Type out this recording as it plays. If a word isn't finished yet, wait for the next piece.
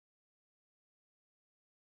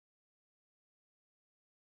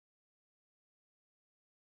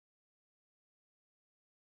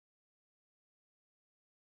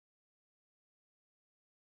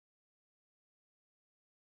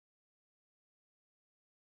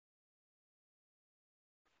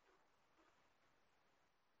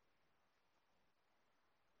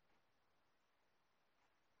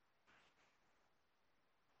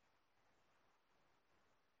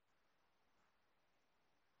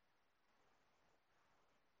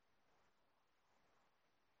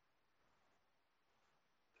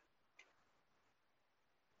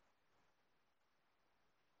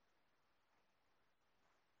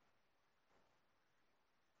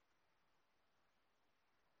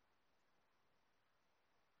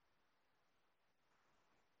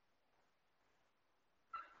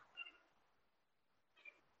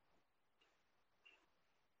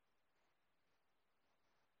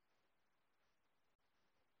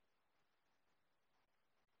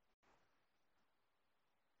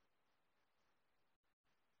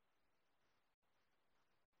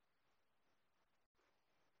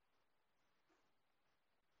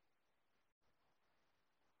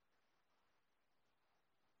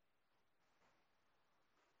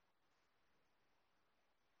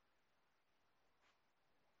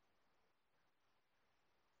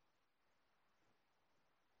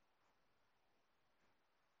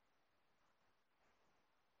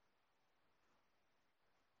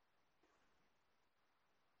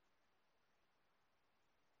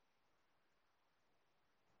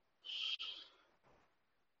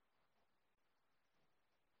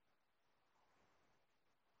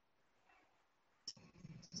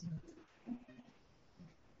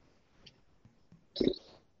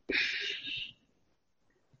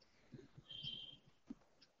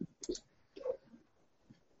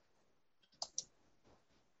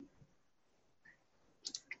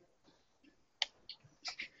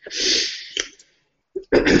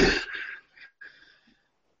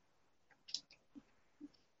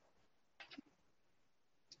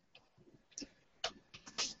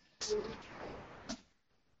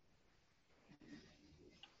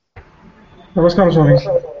நமஸ்காரம் சுவாமி.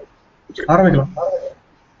 ஆரம்பிக்கலாம்.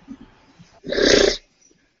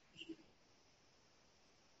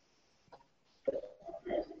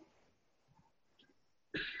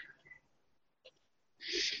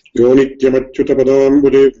 यो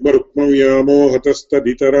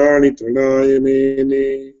नित्यमच्युतपदाम्बुजयुग्मरुक्मव्यामोहतस्तदितराणि तृणाय मेने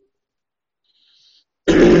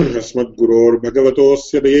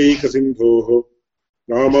अस्मद्गुरोर्भगवतोऽस्य दयैकसिन्धोः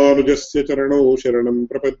रामानुजस्य चरणौ शरणं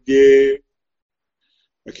प्रपद्ये.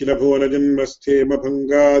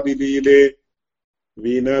 अखिलभुवनजन्मस्थेमभङ्गादिलीले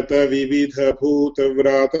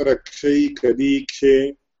विनतविविधभूतव्रातरक्षैकदीक्षे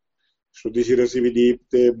श्रुतिशिरसि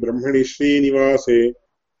विदीप्ते ब्रह्मणि श्रीनिवासे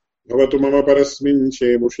भवतु मम परस्मिन्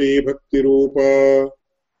शेमुषे भक्तिरूपा.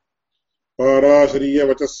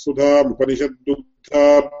 पाराशरीयवचः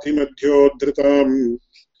सुधामुपनिषद्दुग्धाब्धिमध्योद्धृताम्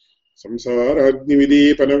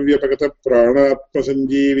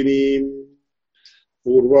संसाराग्निविदीपनव्यपगतप्राणात्मसञ्जीविनीम्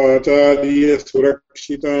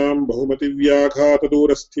पूर्वाचार्यसुरक्षिताम्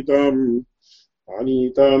बहुमतिव्याघातदूरस्थिताम्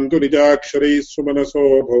आनीताम् तु निजाक्षरैः सुमनसो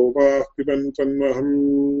भौमाः पिबन्त्वन्वहम्.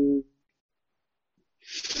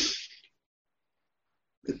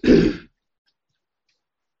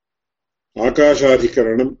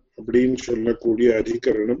 ஆகாஷாதிகரணம் அப்படின்னு சொல்லக்கூடிய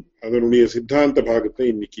அதிகரணம், அதனுடைய சித்தாந்த பாகத்தை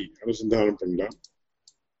இன்னைக்கு அனுசந்தானம் பண்ணலாம்.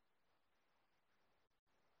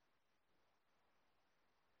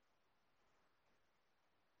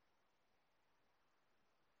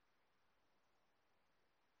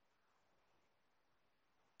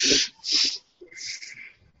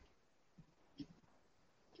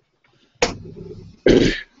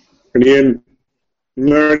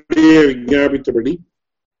 முன்னாடியே விஞ்ஞாபித்தபடி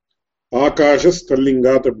ஆகாஷ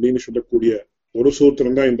ஸ்தல்லிங்காத் அப்படின்னு சொல்லக்கூடிய ஒரு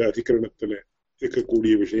சூத்திரம் தான் இந்த அதிகரணத்துல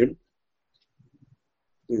இருக்கக்கூடிய விஷயம்.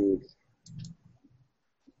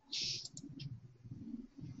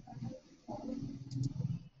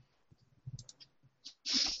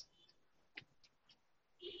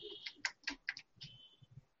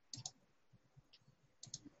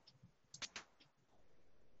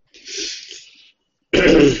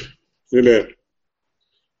 இதுல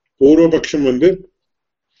பூர்வபக்ஷம்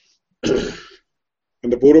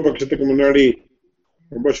அந்த பூர்வபக்ஷத்துக்கு முன்னாடி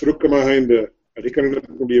ரொம்ப சுருக்கமாக இந்த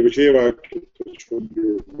அதிகரணத்தினுடைய விஷய வாக்கியத்தை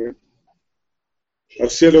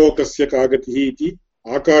அஸ்ய லோகஸ்ய காகதிஹி இதி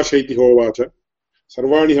ஆகாஷைதி ஹோவாச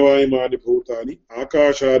சர்வாணி ஹவாயமானி பூதானி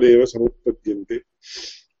ஆகாஷாதேவ சமுத்பத்யந்தே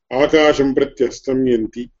ஆகாஷம்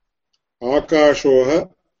பிரத்யஸ்தம்யந்தி ஆகாஷோஹ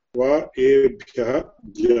வா ஏபியஹ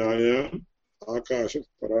ஜாயாம் ஆகாஷ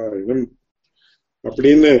பராயணம்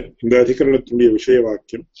அப்படின்னு இந்த அதிகரணத்தினுடைய விஷய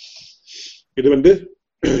வாக்கியம். இது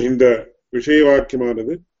இந்த விஷய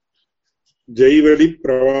வாக்கியமானது ஜெய்வலி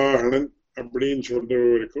பிரவாகணன் அப்படின்னு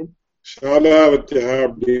சொல்றவருக்கும் சாலாவத்தியா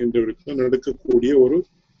அப்படின்றவருக்கும் நடக்கக்கூடிய ஒரு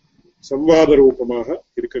சம்வாத ரூபமாக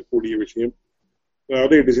இருக்கக்கூடிய விஷயம்.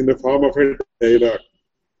 அதாவது it is in the form of a dialogue.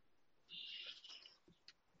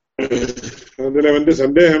 அதுல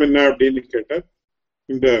சந்தேகம் என்ன அப்படின்னு கேட்டா,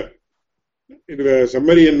 இதுல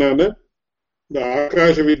சம்மரி என்னன்னா, இந்த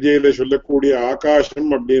ஆகாஷ வித்யில சொல்லக்கூடிய ஆகாசம்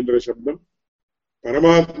அப்படின்ற சப்தம்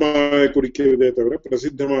பரமாத்மாவை குறிக்கிறதே தவிர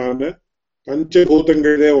பிரசித்தமான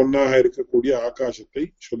பஞ்சபூதங்களே ஒன்னாக இருக்கக்கூடிய ஆகாசத்தை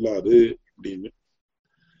சொல்லாது அப்படின்னு.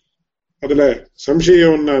 அதுல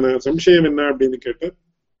சம்சயம் என்ன அப்படின்னு கேட்ட,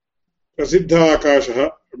 பிரசித்த ஆகாஷ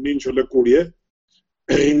அப்படின்னு சொல்லக்கூடிய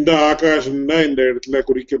இந்த ஆகாசம்தான் இந்த இடத்துல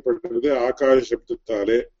குறிக்கப்பட்டது ஆகாஷ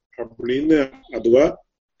சப்தத்தாலே அப்படின்னு அதுவா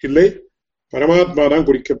இல்லை பரமாத்மா தான்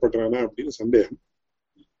குறிக்கப்பட்டானா அப்படின்னு சந்தேகம்.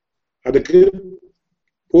 அதுக்கு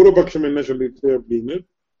பூர்வபக்ஷம் என்ன சொல்லிட்டு அப்படின்னு,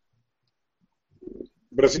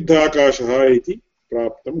 பிரசித்தாகாஷா இதி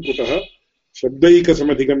பிராப்தம் குதஹ சப்தைக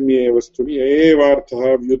சமதிகம்யே வஸ்துனி ஏவார்த்தः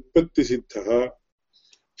व्युत्पत्ति सिद्धः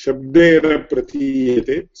शब्देन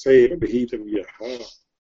प्रतीयते स एव गृहीतव्यः.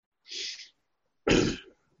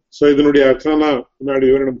 சோ இதனுடைய அர்த்தம் முன்னாடி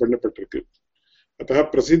விவரணம் பண்ணப்பட்டிருக்கு. அத்தः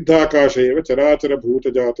பிரசித்தாகாஷ ஏவ சராச்சர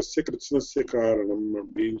பூதஜாதஸ்ய கிருத்ஸ்னஸ்ய காரணம்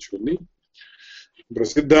அப்படின்னு சொல்லி,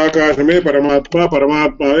 பிரசித்தாகாசமே பரமாத்மா,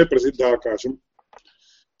 பரமாத்மாவே பிரசித்தாகாசம்,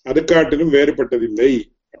 அது காட்டிலும் வேறுபட்டதில்லை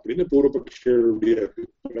அப்படின்னு பூர்வபக்ஷியருடைய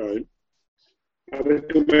அபிப்பிராயம்.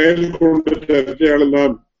 அதற்கு மேல் கொண்டு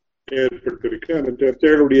சர்ச்சைகளெல்லாம் ஏற்பட்டிருக்கு. அந்த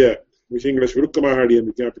சர்ச்சைகளுடைய விஷயங்களை சுருக்கமாக அடியன்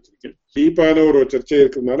விஞ்ஞாபிச்சிருக்கேன். டீப்பான ஒரு சர்ச்சை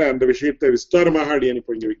இருக்கிறதுனால அந்த விஷயத்தை விஸ்தாரமாக அடியன்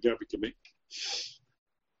இப்போ இங்க விஞ்ஞாபிக்கிறேன்.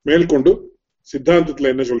 மேற்கொண்டு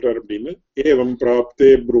சித்தாந்தத்துல என்ன சொல்றாரு அப்படின்னு, ஏவம் பிராப்தே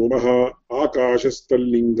ப்ரூமஹா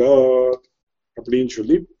ஆகாஷஸ்தல்லிங்காத் அப்படின்னு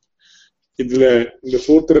சொல்லி, இதுல இந்த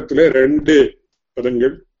சூத்திரத்துல 2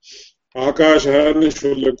 பதங்கள், ஆகாஷான்னு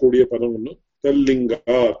சொல்லக்கூடிய பதம் ஒண்ணு,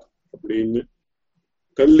 தல்லிங்காத் அப்படின்னு.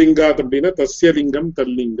 தல்லிங்காத் அப்படின்னா தஸ்ய லிங்கம்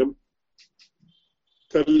தல்லிங்கம்.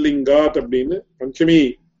 தல்லிங்காத் அப்படின்னு பஞ்சமி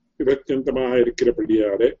விபக்தியந்தமாக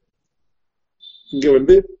இருக்கிறபடியாலே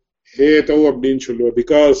இங்க ஹேதௌ அப்படின்னு சொல்லுவோம்,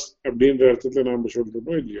 பிகாஸ் அப்படின்ற அர்த்தத்துல நாம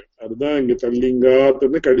சொல்றோமோ இல்லையோ, அதுதான் இங்க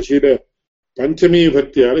தல்லிங்காத்னு கடைசியில பஞ்சமி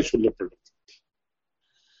விபக்தியால சொல்லப்படுது.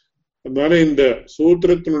 அதனால இந்த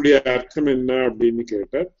சூத்திரத்தினுடைய அர்த்தம் என்ன அப்படின்னு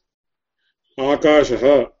கேட்ட,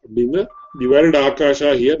 ஆகாஷா அப்படின்னா the word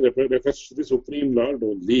akasha here refers to the supreme lord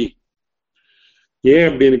only. ஏன்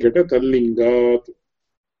அப்படின்னு கேட்ட, தல்லிங்காத்,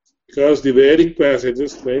 because the Vedic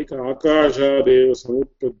passages like Akasha Deva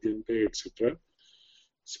Samutpadyante etc.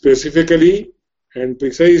 specifically and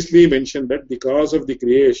precisely mention that because of the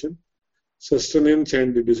creation, sustenance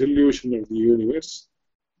and the dissolution of the universe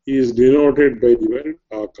is denoted by the word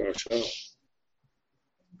Akasha.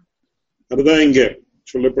 அதுதான் இங்க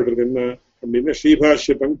சொல்லப்படுறது. என்ன அப்படின்னா,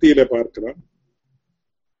 ஸ்ரீபாஷ்ய பங்கியில பார்க்கலாம்,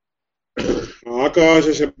 ஆகாஷ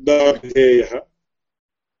சப்தாபிதேய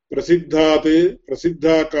प्रसिद्धात्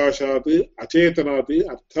प्रसिद्धाकाशात् अचेतनात्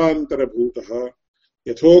अर्थान्तरभूतः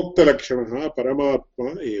यथोक्तलक्षणः परमात्मा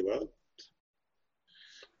एव.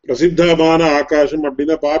 பிரசித்தமான ஆகாசம்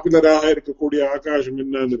அப்படின்னா பாப்புலராக இருக்கக்கூடிய ஆகாசம்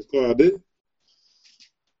என்னன்னு இருக்கோ அது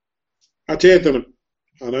அச்சேதனம்.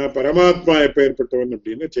 ஆனா பரமாத்மா எப்பேற்பட்டவன்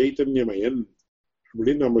அப்படின்னா சைத்தன்யமயன்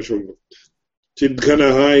அப்படின்னு நம்ம சொல்றோம்.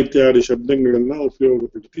 சித்கனஹா இத்தியாதி சப்தங்கள் எல்லாம்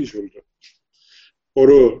உபயோகப்படுத்தி சொல்றோம்.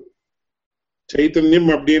 ஒரு சைத்தன்யம்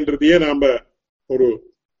அப்படின்றதையே நாம ஒரு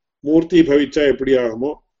மூர்த்தி பவிச்சா எப்படி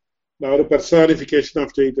ஆகுமோ, ஒரு பர்சானிபிகேஷன்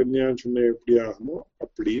ஆஃப் சைத்தன்யான்னு சொன்ன எப்படி ஆகுமோ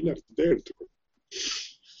அப்படின்னு அர்த்தத்தை எடுத்துக்கணும்.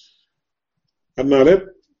 அதனால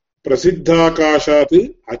பிரசித்தாகாஷாத்து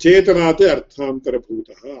அச்சேதனாத்து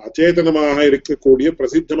அர்த்தாந்தரபூதா, அச்சேதனமாக இருக்கக்கூடிய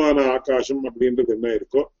பிரசித்தமான ஆகாசம் அப்படின்றது என்ன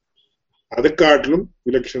இருக்கோ அதை காட்டிலும்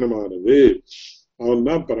விலட்சணமானது அவன்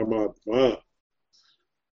தான் பரமாத்மா.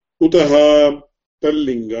 குதஹா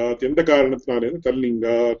தல்லிங்காத், எந்த காரணத்தினாலே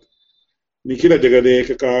தல்லிங்காத், நிகில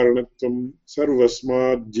ஜெகதேக காரணத்துவம்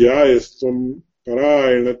சர்வஸ்மாத் ஜ்யாயஸ்துவம்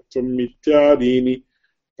பராயணத்துவம் இத்தியாதீனி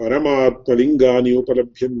பரமாத்மலிங்கானி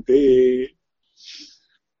உபலப்யந்தே.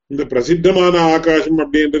 இந்த பிரசித்தமான ஆகாசம்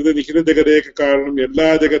அப்படின்றது நிகில ஜெகதேக காரணம், எல்லா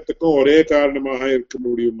ஜெகத்துக்கும் ஒரே காரணமாக இருக்க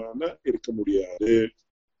முடியுமானா இருக்க முடியாது.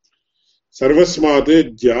 சர்வஸ்மாது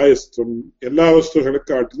ஜ்யாயஸ்துவம், எல்லா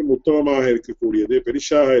வஸ்துகளுக்கு காட்டிலும் உத்தமமாக இருக்கக்கூடியது,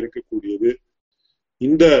 பெரிசாக இருக்கக்கூடியது.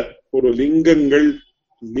 இந்த ஒரு லிங்கங்கள்,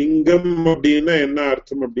 லிங்கம் அப்படின்னா என்ன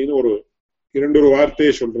அர்த்தம் அப்படின்னு ஒரு 2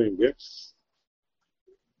 வார்த்தையை சொல்றேங்க.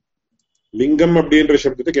 லிங்கம் அப்படின்ற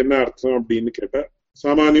சப்தத்துக்கு என்ன அர்த்தம் அப்படின்னு கேட்டா,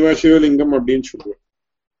 சாமானியமா சிவலிங்கம் அப்படின்னு சொல்லுவோம்.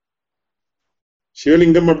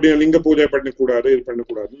 சிவலிங்கம் அப்படின்னா லிங்க பூஜை பண்ணக்கூடாது, இது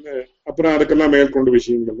பண்ணக்கூடாதுன்னு அப்புறம் அதுக்கெல்லாம் மேற்கொண்டு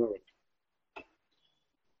விஷயங்கள்லாம் வரும்.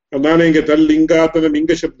 அதனால இங்க தல்லிங்காத்தன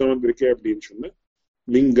லிங்க சப்தம் வந்திருக்கு அப்படின்னு சொன்ன,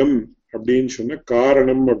 லிங்கம் அப்படின்னு சொன்ன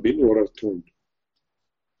காரணம் அப்படின்னு ஒரு அர்த்தம் உண்டு.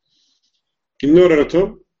 இன்னொரு அர்த்தம்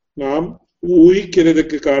நாம்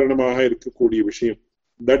ஊகிக்கிறதுக்கு காரணமாக இருக்கக்கூடிய விஷயம்,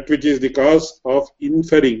 that which is the cause of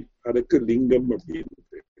inferring, அதுக்கு லிங்கம் அப்படின்னு.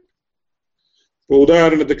 இப்போ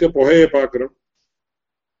உதாரணத்துக்கு புகையை பார்க்கிறோம்,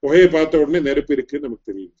 புகையை பார்த்த உடனே நெருப்பு இருக்கு நமக்கு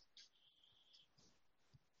தெரியும்.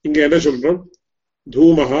 இங்க என்ன சொல்றோம்,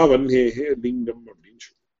 தூமஹா வன்ஹேஹே லிங்கம் அப்படின்னு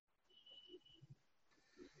சொல்றோம்.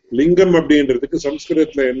 லிங்கம் அப்படின்றதுக்கு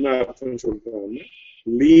சம்ஸ்கிருதத்துல என்ன அர்த்தம் சொல்றாங்க,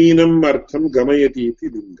 லீனம் அர்த்தம் கமயதீதி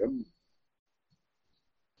லிங்கம்.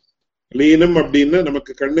 லீனம் அப்படின்னா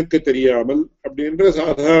நமக்கு கண்ணுக்கு தெரியாமல் அப்படின்ற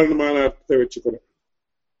சாதாரணமான அர்த்தத்தை வச்சுக்கணும்.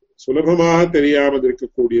 சுலபமாக தெரியாமல்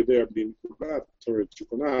இருக்கக்கூடியது அப்படின்னு கூட அர்த்தம்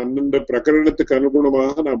வச்சுக்கணும். அந்தந்த பிரகரணத்துக்கு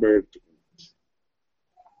அனுகுணமாக நாம எடுத்துக்கணும்.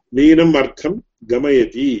 லீனம் அர்த்தம்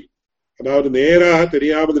கமயதி, அதாவது நேராக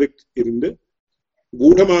தெரியாமல் இருந்து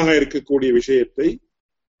கூடமாக இருக்கக்கூடிய விஷயத்தை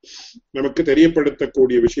நமக்கு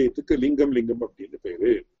தெரியப்படுத்தக்கூடிய விஷயத்துக்கு லிங்கம் லிங்கம் அப்படின்னு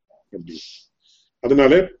பேரு அப்படி.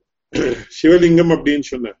 அதனால சிவலிங்கம் அப்படின்னு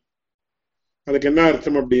சொன்ன அதுக்கு என்ன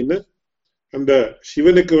அர்த்தம் அப்படின்னு, அந்த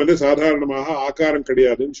சிவனுக்கு சாதாரணமாக ஆகாரம்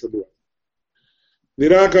கிடையாதுன்னு சொல்லுவாங்க.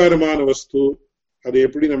 நிராகாரமான வஸ்து அது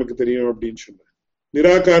எப்படி நமக்கு தெரியும் அப்படின்னு சொன்ன,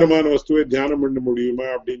 நிராகாரமான வஸ்துவை தியானம் பண்ண முடியுமா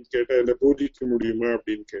அப்படின்னு கேட்ட, இல்ல பூஜிக்க முடியுமா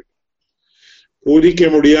அப்படின்னு கேட்ட,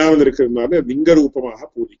 பூஜிக்க முடியாமல் இருக்கிறதுனால லிங்க ரூபமாக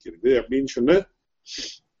பூஜிக்கிறது அப்படின்னு சொன்ன,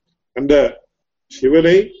 அந்த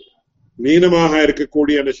சிவனை லீனமாக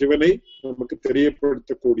இருக்கக்கூடிய அந்த சிவனை நமக்கு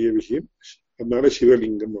தெரியப்படுத்தக்கூடிய விஷயம். அதனால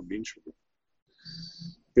சிவலிங்கம் அப்படின்னு சொல்லுவோம்.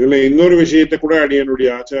 இதுல இன்னொரு விஷயத்தை கூட அடியனுடைய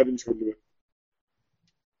ஆச்சாரியன் சொல்லுவேன்.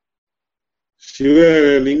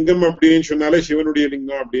 சிவலிங்கம் அப்படின்னு சொன்னாலே சிவனுடைய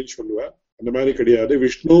லிங்கம் அப்படின்னு சொல்லுவார். அந்த மாதிரி கிடையாது.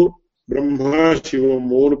 விஷ்ணு பிரம்மா சிவம்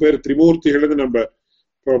 3 பேர் திரிமூர்த்திகள் நம்ம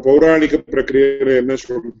பௌராணிக பிரக்கிரியில என்ன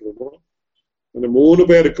சொல்றோமோ அந்த 3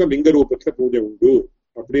 பேருக்கும் லிங்க ரூபத்துல பூஜை உண்டு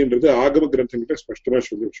அப்படின்றது ஆகம கிரந்தங்கிட்ட ஸ்பஷ்டமா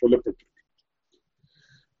சொல்லப்பட்டிருக்கு.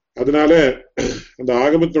 அதனால அந்த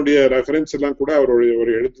ஆகமத்தினுடைய ரெஃபரன்ஸ் எல்லாம் கூட அவருடைய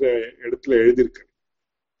ஒரு இடத்துல எழுதியிருக்கு.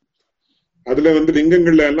 அதுல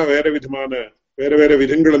லிங்கங்கள்ல எல்லாம் வேற வேற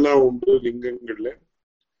விதங்கள் எல்லாம் உண்டு. லிங்கங்கள்ல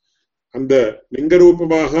அந்த லிங்க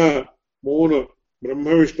ரூபமாக 3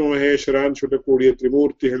 பிரம்ம விஷ்ணு மகேஸ்வரான்னு சொல்லக்கூடிய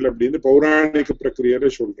திரிமூர்த்திகள் அப்படின்னு பௌராணிக பிரக்கிரியில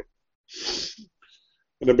சொல்றோம்.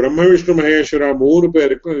 அந்த பிரம்ம விஷ்ணு மகேஸ்வரா 3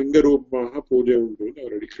 பேருக்கும் லிங்க ரூபமாக பூஜை உண்டுன்னு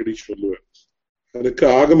அவர் அடிக்கடி சொல்லுவார். அதுக்கு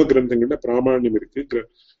ஆகம கிரந்தங்கள்ல பிராமணியம் இருக்கு.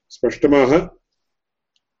 ஸ்பஷ்டமாக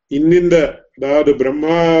இந்த அதாவது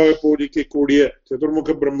பிரம்மாவை பூஜிக்கக்கூடிய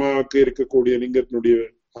சதுர்முக பிரம்மாவுக்கு இருக்கக்கூடிய லிங்கத்தினுடைய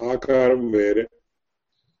ஆகாரம் வேறு,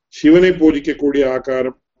 சிவனை பூஜிக்கக்கூடிய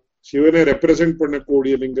ஆகாரம், சிவனை ரெப்ரசென்ட்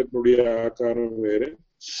பண்ணக்கூடிய லிங்கத்தினுடைய ஆகாரம் வேறு,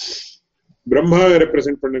 பிரம்மாவை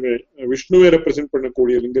ரெப்ரசென்ட் பண்ண விஷ்ணுவை ரெப்ரசென்ட்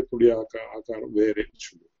பண்ணக்கூடிய லிங்கத்தினுடைய ஆகாரம் வேறு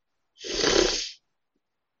சொல்லுவோம்.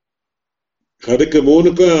 அதுக்கு 3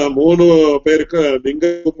 பேருக்கு லிங்க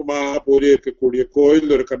ரூபமாக பூஜை இருக்கக்கூடிய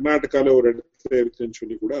கோயில் ஒரு கர்நாடகால ஒரு இடத்துல இருக்குன்னு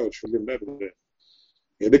சொல்லி கூட அவர் சொல்லியிருந்தாரு.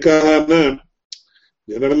 எதுக்காகனா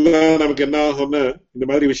ஜெனரலா நமக்கு என்ன ஆகும்னா இந்த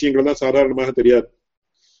மாதிரி விஷயங்கள் தான் சாதாரணமாக தெரியாது.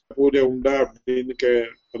 பூஜை உண்டா அப்படின்னு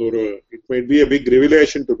அது ஒரு it might be a big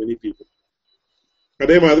revelation to many people.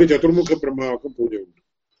 அதே மாதிரி சதுர்முக பிரம்மாவுக்கும் பூஜை உண்டு.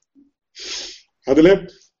 அதுல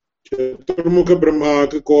சதுர்முக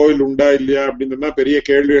பிரம்மாவுக்கு கோயில் உண்டா இல்லையா அப்படின்னு பெரிய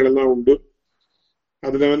கேள்விகள் எல்லாம் உண்டு.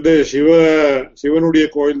 அதுல சிவனுடைய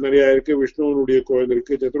கோயில் நிறைய இருக்கு, விஷ்ணுவனுடைய கோயில்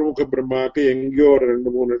இருக்கு. சதுர்முக பிரம்மாவுக்கு எங்கேயோ ஒரு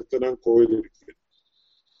 2-3 இடத்துலாம் கோயில் இருக்கு.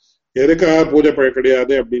 எதுக்காக பூஜை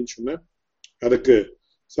கிடையாது அப்படின்னு சொன்ன அதுக்கு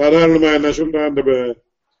சாதாரணமா என்ன சொல்ற அந்த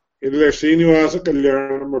இதுல ஸ்ரீனிவாச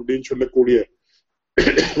கல்யாணம் அப்படின்னு சொல்லக்கூடிய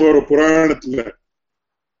ஒரு புராணத்துல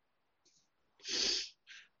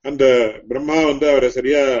அந்த பிரம்மா அவரை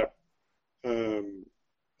சரியா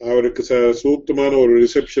அவருக்கு சூக்தமான ஒரு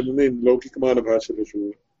ரிசப்ஷன் இந்த லௌகிகமான பாஷையில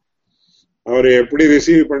சொல்லுவேன். அவரை எப்படி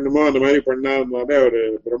ரிசீவ் பண்ணுமோ அந்த மாதிரி பண்ணாதனால அவரு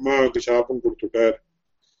பிரம்மாவுக்கு சாபம் கொடுத்துட்டார்.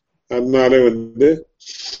 அதனால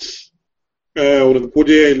உனக்கு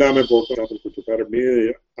பூஜையே இல்லாம போட்டார் கொடுத்துட்டார் அப்படின்னு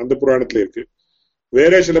அந்த புராணத்துல இருக்கு.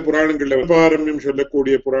 வேற சில புராணங்கள்ல பாரம்யம்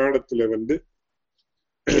சொல்லக்கூடிய புராணத்துல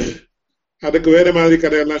அதுக்கு வேற மாதிரி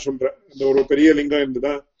கதையெல்லாம் சொல்ற. அந்த ஒரு பெரிய லிங்கம்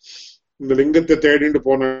இருந்துதான் இந்த லிங்கத்தை தேடிட்டு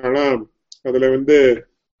போனாலாம். அதுல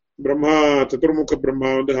பிரம்மா சதுர்முக பிரம்மா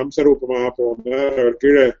ஹம்சரூபமாக போனார். அவர்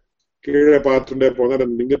கீழே பார்த்துட்டே போனார்.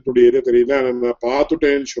 அந்த லிங்கத்துடைய இது தெரியல, நான்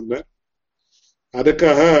பார்த்துட்டேன்னு சொன்னார்.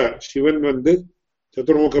 அதுக்காக சிவன்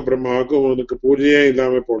சதுர்முக பிரம்மாவுக்கு உனக்கு பூஜையே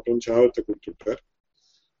இல்லாம போட்டோன்னு சாபத்தை கொடுத்துட்டார்.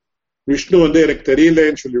 விஷ்ணு எனக்கு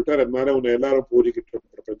தெரியலன்னு சொல்லிவிட்டார். அதனால உன்னை எல்லாரும் பூஜிக்கிட்ட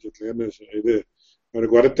பிரபஞ்சத்துல இது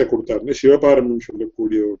அவருக்கு வரத்தை கொடுத்தாருன்னு சிவபாரம்யம்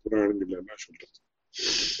சொல்லக்கூடிய புராணங்கள்ல எல்லாம் சொல்றது.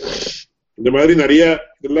 இந்த மாதிரி நிறைய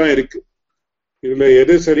இதெல்லாம் இருக்கு. இதுல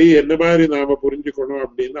எது சரி என்ன மாதிரி நாம புரிஞ்சுக்கணும்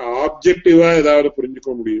அப்படின்னா ஆப்ஜெக்டிவா ஏதாவது புரிஞ்சுக்க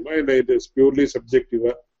முடியுமா, இல்ல இது பியூர்லி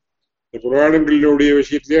சப்ஜெக்டிவா? இந்த புராணங்களுடைய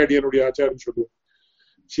விஷயத்திலேயே அடியனுடைய ஆச்சாரம் சொல்லுவோம்.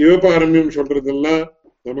 சிவபாரம்யம் சொல்றதெல்லாம்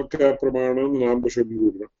நமக்கு அப்பிரமாணம் நாம சொல்லி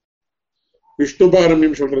விடுறோம். விஷ்ணு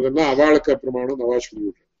பாரம்யம் சொல்றதெல்லாம் அவளுக்கு அப்பிரமாணம் அவா சொல்லி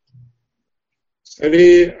விடுறோம். சரி,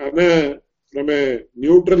 ஆனா நம்ம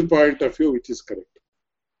neutral point of view which is correct.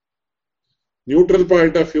 Neutral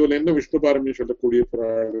point of வியூல என்ன விஷ்ணு பாரம்யம் சொல்லக்கூடிய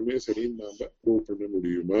புராணமே சரின்னு நாம ப்ரூவ் பண்ண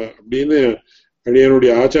முடியுமா அப்படின்னு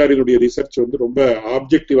அடியனுடைய ஆச்சாரியனுடைய ரிசர்ச் ரொம்ப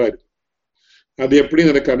ஆப்ஜெக்டிவா இருக்கு. அது எப்படி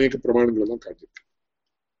எனக்கு அநேக பிரமாணங்கள் எல்லாம் காட்டிருக்கு.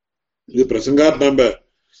 இது பிரசங்காத் நாம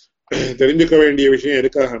தெரிஞ்சுக்க வேண்டிய விஷயம்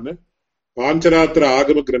எதுக்காகன்னு பாஞ்சராத்திர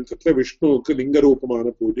ஆகம கிரந்தத்துல விஷ்ணுவுக்கு லிங்க ரூபமான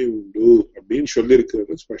பூஜை உண்டு அப்படின்னு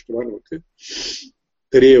சொல்லியிருக்கிறது ஸ்பஷ்டமா நமக்கு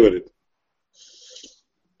தெரிய வருது.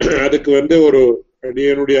 அதுக்கு ஒரு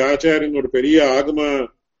அடியனுடைய ஆச்சாரியன் ஒரு பெரிய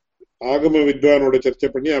ஆகம வித்வானோட சர்ச்சை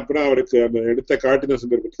பண்ணி அப்புறம் அவருக்கு அந்த எடுத்த காட்டின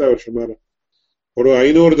சந்தர்ப்பத்துல அவர் சொன்னாரு, ஒரு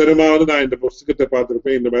 500 தடமாவது நான் இந்த புஸ்தகத்தை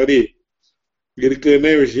பார்த்திருப்பேன், இந்த மாதிரி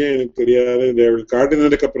இருக்குன்னே விஷயம் எனக்கு தெரியாது, இந்த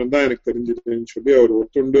காட்டினதுக்கு அப்புறம் தான் எனக்கு தெரிஞ்சதுன்னு சொல்லி அவர்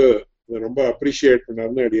ஒத்துண்டு ரொம்ப அப்ரிஷியேட்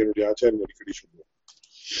பண்ணாருன்னு அடியனுடைய ஆச்சாரியன் அடிக்கடி சொல்லுவார்.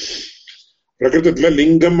 பிரகிருதத்துல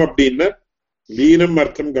லிங்கம் அப்படின்னா லீனம்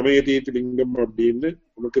அர்த்தம் கமயதீத் லிங்கம் அப்படின்னு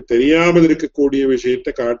நமக்கு தெரியாமல் இருக்கக்கூடிய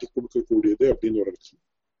விஷயத்தை காட்டி கொடுக்கக்கூடியது அப்படின்னு ஒரு அர்த்தம்.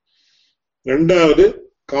 2வது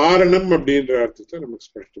காரணம் அப்படின்ற அர்த்தத்தை நமக்கு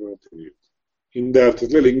ஸ்பஷ்டமா தெரியும். இந்த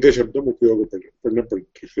அர்த்தத்துல லிங்க சப்தம்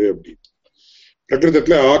உபயோகப்பட்டிருக்கு அப்படின்னு.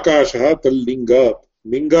 பிரகிருதத்துல ஆகாஷா தல் லிங்கா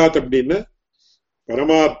லிங்காத் அப்படின்னா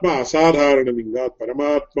பரமாத்மா அசாதாரண லிங்காத்,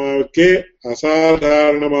 பரமாத்மாவுக்கே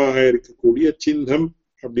அசாதாரணமாக இருக்கக்கூடிய சின்னம்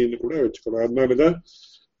அப்படின்னு கூட வச்சுக்கலாம். அதனாலதான்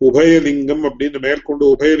உபயலிங்கம் அப்படின்னு மேற்கொண்டு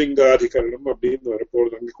உபயலிங்காதிகரணம் அப்படின்னு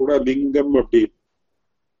வரப்போகுது. அங்க கூட லிங்கம் அப்படின்னு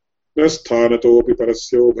ஸ்தானத்தோபி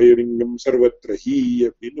பரஸ்யோபயலிங்கம் சர்வத்ரஹி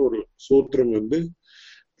அப்படின்னு ஒரு சூத்திரம்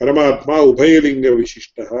பரமாத்மா உபயலிங்க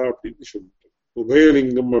விசிஷ்டா அப்படின்னு சொல்லிட்டு,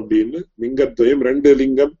 உபயலிங்கம் அப்படின்னு லிங்கத்வயம், ரெண்டு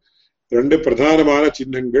லிங்கம், ரெண்டு பிரதானமான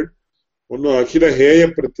சின்னங்கள். ஒன்னு அகில ஹேய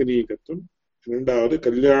பிரத்தினீகத்துவம், இரண்டாவது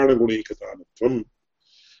கல்யாண குணீகதானத்துவம்.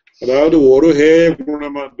 அதாவது ஒரு ஹேய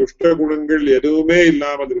குணமா துஷ்ட குணங்கள் எதுவுமே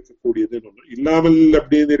இல்லாமல் இருக்கக்கூடியதுன்னு ஒண்ணு. இல்லாமல்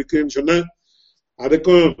அப்படின்னு இருக்குன்னு சொன்னா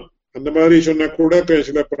அதுக்கும் அந்த மாதிரி சொன்னா கூட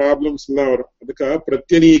சில ப்ராப்ளம்ஸ் எல்லாம் வரும். அதுக்காக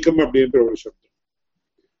பிரத்யநீகம் அப்படின்ற ஒரு சப்தம்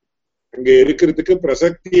அங்க இருக்கிறதுக்கு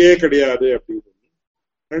பிரசக்தியே கிடையாது அப்படின்னு.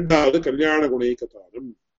 ரெண்டாவது கல்யாண குணீகதானம்,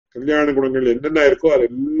 கல்யாண குணங்கள் என்னென்ன இருக்கோ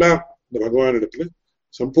அதெல்லாம் இந்த பகவான் இடத்துல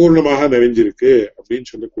சம்பூர்ணமாக நிறைஞ்சிருக்கு அப்படின்னு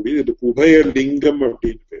சொல்லக்கூடிய இதுக்கு உபயலிங்கம்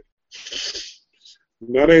அப்படின்னு பேர்.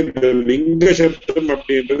 அதனால இந்த லிங்க சப்தம்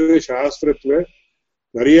அப்படின்றது சாஸ்திரத்துல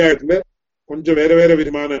நிறைய இடத்துல கொஞ்சம் வேற வேற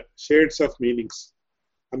விதமான ஷேட்ஸ் ஆஃப் மீனிங்ஸ்,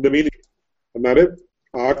 அந்த மீனிங். அதனால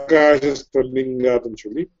ஆகாசஸ்தலிங்காதுன்னு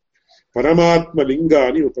சொல்லி பரமாத்ம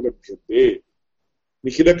லிங்கானி உபலபியந்தே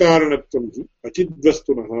நிகித காரணத்துவம்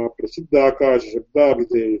அச்சித்வஸ்துனஹ பிரசித்தாகாச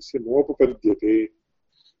சப்தாபிதேயஸ்ய நோபபத்யதே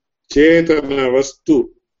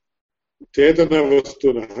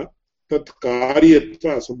சேதனவஸ்துனஹ தத் காரியத்வ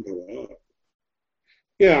அசம்பவா.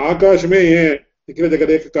 ஏன் ஆகாசமே ஏன் நிகில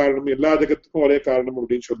ஜெகதேக்கு காரணம், எல்லா ஜெகத்துக்கும் ஒரே காரணம்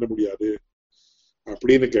அப்படின்னு சொல்ல முடியாது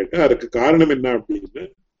அப்படின்னு கேட்டா அதுக்கு காரணம் என்ன அப்படின்னு,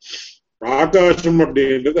 ஆகாசம்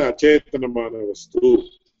அப்படின்றது அச்சேதனமான வஸ்து.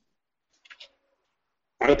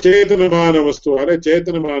 அச்சேதனமான வஸ்துவால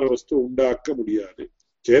சேத்தனமான வஸ்து உண்டாக்க முடியாது.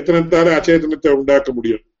 சேத்தனத்தால அச்சேதனத்தை உண்டாக்க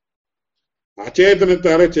முடியும்,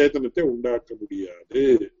 அச்சேதனத்தால சேத்தனத்தை உண்டாக்க முடியாது.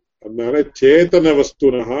 அதனால சேத்தன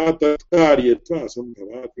வஸ்துனஹா தற்காரியத்துவ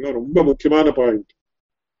அசம்பவா. ரொம்ப முக்கியமான பாயிண்ட்.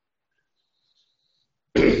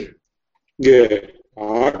 இங்க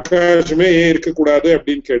ஆகாசமே ஏன் இருக்கக்கூடாது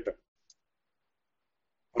அப்படின்னு கேட்டேன்.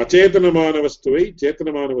 அச்சேதனமான வஸ்துவை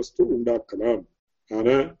சேத்தனமான வஸ்து உண்டாக்கலாம்,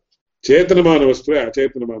 ஆனா சேத்தனமான வஸ்துவை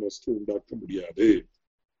அச்சேதனமான வஸ்து உண்டாக்க முடியாது.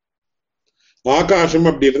 ஆகாசம்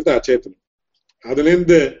அப்படின்றது அச்சேதனம், அதுல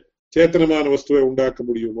இருந்து சேத்தனமான வஸ்துவை உண்டாக்க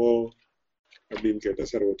முடியுமோ அப்படின்னு கேட்ட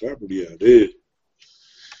சர்வதா முடியாது.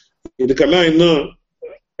 இதுக்கெல்லாம் இன்னும்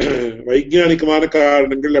வைஜானிகமான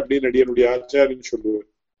காரணங்கள் அப்படின்னு அடியனுடைய ஆச்சாரியன்னு சொல்லுவார்.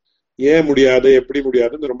 ஏன் முடியாது, எப்படி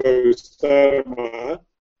முடியாதுன்னு ரொம்ப விஸ்தாரமா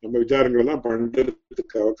நம்ம விசாரங்கள் எல்லாம்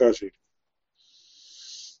பண்றதுக்கு அவகாசம்.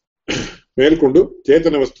 மேற்கொண்டு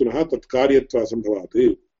சேத்தன வஸ்துனா தத் காரியத்துவ அசம்பவாது.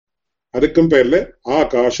 அதுக்கும் பேர்ல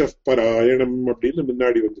ஆகாஷ பராயணம் அப்படின்னு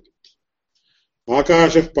முன்னாடி வந்தது.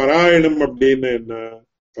 ஆகாஷ பராயணம் அப்படின்னு என்ன,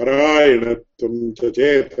 பராயணத்துவம்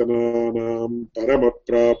சேதனானாம்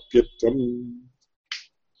பரமப்பிராப்யத்துவம்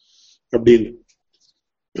அப்படின்னு.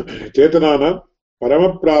 சேத்தனானாம்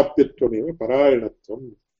பரமப்பிராப்யத்துவம் பராயணத்துவம்.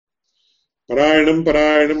 பராயணம்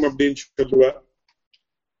பராயணம் அப்படின்னு சொல்லுவா,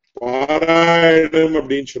 பாராயணம்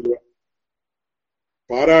அப்படின்னு சொல்லுவா.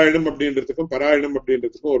 பாராயணம் அப்படின்றதுக்கும் பாராயணம்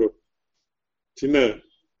அப்படின்றதுக்கும் ஒரு சின்ன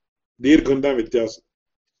தீர்க்கம் தான் வித்தியாசம்.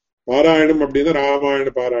 பாராயணம் அப்படின்னா ராமாயண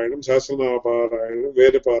பாராயணம், சஹஸ்ரநாம பாராயணம்,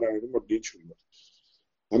 வேத பாராயணம் அப்படின்னு சொல்லுவோம்.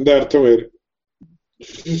 அந்த அர்த்தம் வேறு.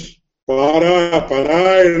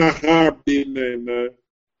 பராயணா அப்படின்னு என்ன,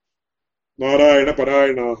 நாராயண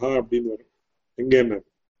பராயணாக அப்படின்னு வரும். எங்க என்ன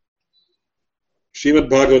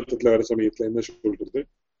ஸ்ரீமத் பாகவதத்துல வர சமயத்துல என்ன சொல்றது,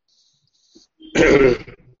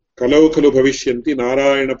 கலௌ கலு பவிஷ்யந்தி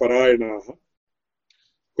நாராயண பராயணாக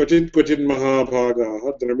क्वचित् क्वचित् महाभागाः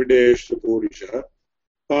द्रमिडेश पूरिशः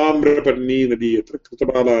ताम्रपर्णी नदीयत्र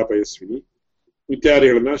कृतबालापयस्विनी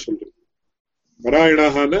இத்தியாதிகள்லாம் சொல்றது.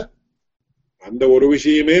 பராயணான அந்த ஒரு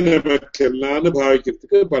விஷயமே நமக்கு எல்லாம்னு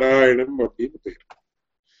பாவிக்கிறதுக்கு பராயணம் அப்படின்னு பேர்.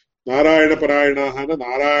 நாராயண பராயணான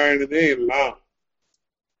நாராயணனே எல்லாம்,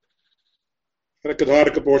 எனக்கு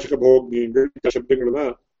தாரக போஷக போகியங்கள் சப்தங்கள்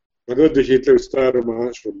தான் பகவத் விஷயத்துல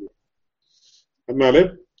விஸ்தாரமாக சொல்லுவோம். அதனால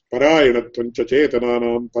பராயணத்துவம்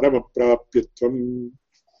சேதனானாம் பரமப்பிராப்யத்துவம்.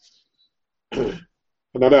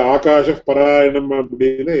 அதனால ஆகாஷ பராயணம்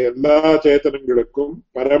அப்படின்னு எல்லா சேத்தனங்களுக்கும்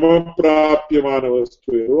பரமப்பிராப்தியமான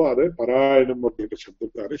வஸ்து ஏதோ அது பராயணம் அப்படின்ற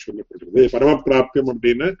சப்தத்தாலே சொல்லப்படுகிறது. பரமப்பிராப்தியம்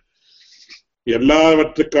அப்படின்னு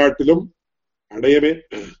எல்லாவற்றுக்காட்டிலும் அடையவே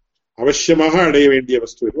அவசியமாக அடைய வேண்டிய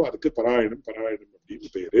வஸ்து ஏதோ அதுக்கு பராயணம் பராயணம் அப்படின்னு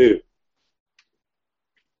பேரு.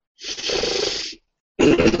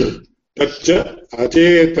 தச்ச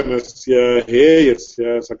அச்சேதனஸ்ய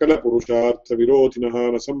ஹேயஸ்ய சகல புருஷார்த்த விரோதினஹ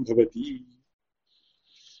ந சம்பவதி.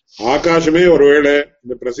 ஆகாசமே ஒருவேளை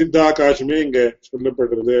இந்த பிரசித்த ஆகாசமே இங்க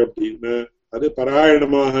சொல்லப்படுறது அப்படின்னு அது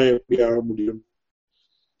பராயணமாக எப்படி ஆக முடியும்?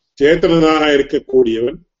 சேத்தனாக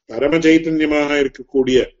இருக்கக்கூடியவன் பரம சைத்தன்யமாக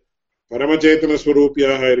இருக்கக்கூடிய பரமச்சேத்தன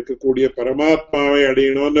ஸ்வரூபியாக இருக்கக்கூடிய பரமாத்மாவை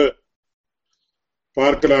அடையணும்னு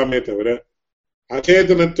பார்க்கலாமே தவிர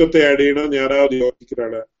அச்சேதனத்துவத்தை அடையணும்னு யாராவது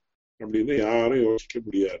யோசிக்கிறாளா அப்படின்னு யாரும் யோசிக்க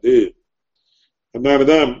முடியாது.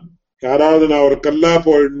 அதனாலதான் யாராவது நான் ஒரு கல்லா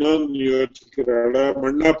போயிடணும்னு யோசிக்கிறாளா,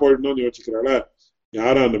 மண்ணா போயிடணும்னு யோசிக்கிறாளா?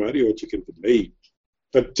 யாரும் அந்த மாதிரி யோசிக்கிறது இல்லை.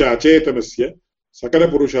 தச்ச அச்சேதனஸ்ய சகல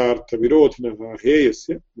புருஷார்த்த விரோதினஹா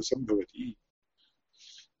ஹேயஸ்ய சம்பவதி.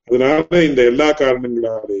 அதனால இந்த எல்லா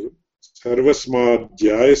காரணங்களாலேயும்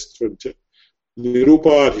சர்வஸ்மாத்யாயஸ்த்வஞ்ச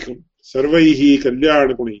நிருபாதிகம் சர்வைஹி கல்யாண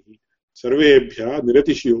குணைஹி சர்வேபியா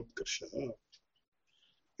நிரதிஷயோத்கர்ஷா.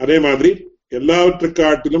 அதே மாதிரி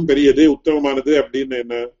எல்லாவற்றுக்காட்டிலும் பெரியது உத்தமமானது அப்படின்னு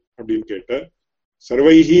என்ன அப்படின்னு கேட்ட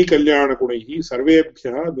சர்வைஹி கல்யாண குணைஹி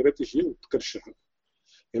சர்வேபியா நிரதிஷய உத்கர்ஷா.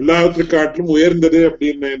 எல்லாவற்றுக்காட்டிலும் உயர்ந்தது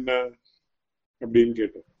அப்படின்னு என்ன அப்படின்னு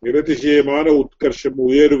கேட்டோம். நிரதிசயமான உத்கர்ஷம்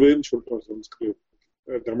உயர்வுன்னு சொல்றோம்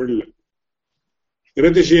சம்ஸ்கிருத தமிழ்ல.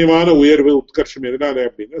 நிரதிசயமான உயர்வு உத்கர்ஷம் எதனால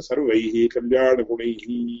அப்படின்னா சர்வைஹி கல்யாண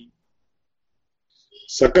குணைஹி,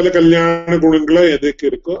 சகல கல்யாண குணங்களும் எதுக்கு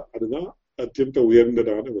இருக்கோ அதுதான் அத்தியந்த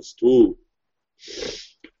உயர்ந்ததான வஸ்து.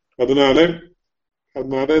 அதனால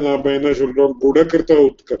நாம என்ன சொல்றோம், குணகிருத்த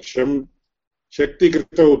உத்கர்ஷம், சக்தி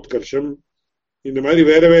கிருத்த உத்கர்ஷம், இந்த மாதிரி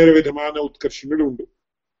வேற வேற விதமான உத்கர்ஷங்கள் உண்டு.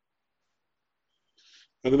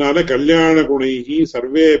 அதனால கல்யாண குணைஹி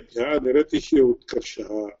சர்வேபியா நிரதிஷய உத்கர்ஷா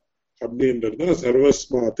அப்படின்றதுதான்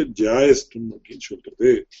சர்வஸ்மாத் ஜாயஸ்தும் அப்படின்னு சொல்றது.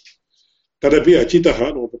 ததபி அச்சிதா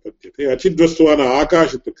நோபபத்தியத்தை. அச்சித் வஸ்துவான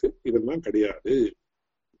ஆகாசத்துக்கு இதெல்லாம் கிடையாது.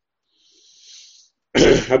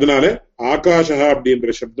 அதனால ஆகாஷா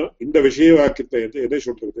அப்படின்ற சப்தம் இந்த விஷய வாக்கியத்தை எதை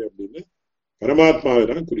சொல்றது அப்படின்னு பரமாத்மாவை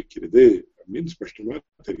தான் குறிக்கிறது அப்படின்னு ஸ்பஷ்டமா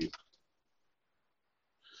தெரியும்.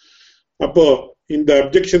 அப்போ இந்த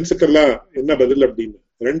அப்ஜெக்ஷன்ஸுக்கெல்லாம் என்ன பதில் அப்படின்னு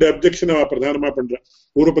ரெண்டு அப்ஜெக்ஷன் பிரதானமா பண்றேன்.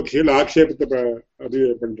 பூர்வபக்ஷிகள் ஆக்ஷேபத்தை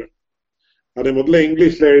பண்றேன். அதை முதல்ல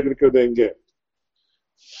இங்கிலீஷ்ல எழுதிருக்கிறத எங்க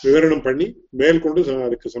விவரணம் பண்ணி மேற்கொண்டு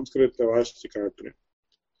அதுக்கு சம்ஸ்கிருதத்தை வாசிச்சு காட்டுறேன்.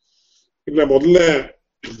 இல்ல முதல்ல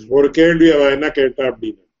ஒரு கேள்வி அவ என்ன கேட்டா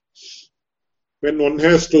அப்படின்னா, when one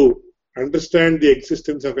has to understand the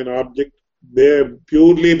existence of an object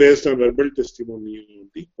purely based on verbal testimony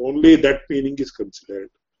only that meaning is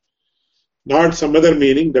considered, not some other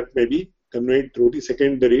meaning that may be conveyed through the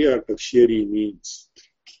secondary or tertiary means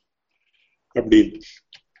அப்படின்னு.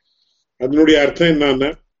 அதனுடைய அர்த்தம் என்னன்னா,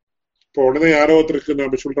 இப்போ உடனே யாரோ ஒருத்தருக்கு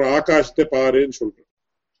நாம சொல்றோம் ஆகாசத்தை பாருன்னு சொல்றோம்.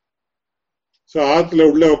 சோ ஆத்துல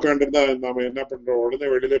உள்ள உட்காந்துருந்தா நாம என்ன பண்றோம், உடனே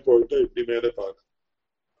வெளியில போயிட்டு இப்படி மேலே பாருங்க.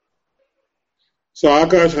 சோ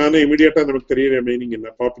ஆகாஷான இமிடியேட்டா நமக்கு தெரியற மீனிங் என்ன,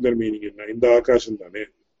 பாப்புலர் மீனிங் என்ன, இந்த ஆகாசம் தானே.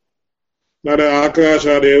 நான்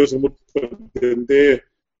ஆகாஷாதேவ சமுத்பத்தே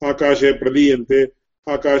ஆகாஷே பிரதீயந்தே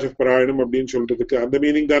ஆகாஷ பராயணம் அப்படின்னு சொல்றதுக்கு அந்த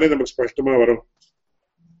மீனிங் தானே நமக்கு ஸ்பஷ்டமா வரும்.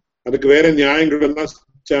 அதுக்கு வேற நியாயங்கள் எல்லாம்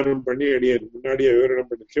உச்சாரணம் பண்ணி முன்னாடியே விவரணம்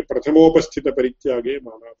பண்ணிச்சு. பிரதமோபஸ்தித பரித்தியாகே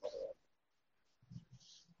மானா.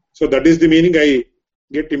 So that is the meaning I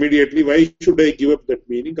get immediately. Why should I give up that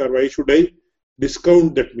meaning or why should I discount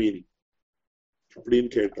that meaning அப்படின்னு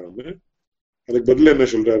கேட்டாங்க. அதுக்கு பதில் என்ன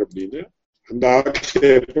சொல்றாரு அப்படின்னு, அந்த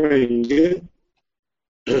ஆக்ஷேபம் இங்கே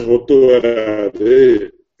ஒத்து வராது.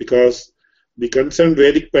 Because the concerned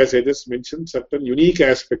Vedic passages mention certain unique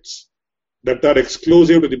aspects that are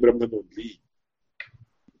exclusive to the Brahman only.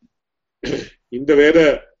 இந்த வேத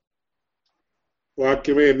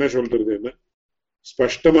வாக்கியமே என்ன சொல்றது என்ன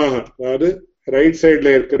ஸ்பஷ்டமாக, அதாவது ரைட் சைட்ல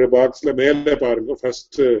இருக்கிற பாக்ஸ்ல மேல பாருங்க,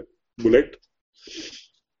 ஃபர்ஸ்ட் புல்லட்.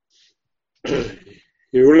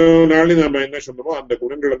 இவ்வளவு நாள் நாம என்ன சொன்னோமோ அந்த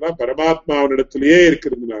குணங்கள் எல்லாம் பரமாத்மாவினிடத்திலேயே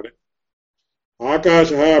இருக்கிறதுனால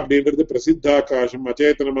ஆகாஷா அப்படின்றது பிரசித்த ஆகாசம்,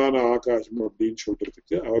 அச்சேதனமான ஆகாசம் அப்படின்னு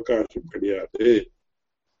சொல்றதுக்கு அவகாசம் கிடையாது.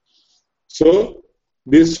 So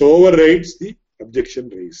this overrides the objection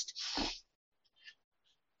raised.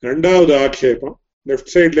 இரண்டாவது ஆக்ஷேபம்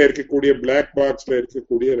லெஃப்ட் சைட்ல இருக்கக்கூடிய பிளாக் பாக்ஸ்ல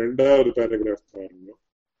இருக்கக்கூடிய இரண்டாவது பேராகிராஃப் பாருங்க.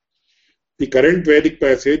 The current Vedic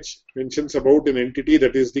passage mentions about an entity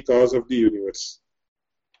that is the cause of the universe.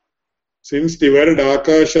 Since the word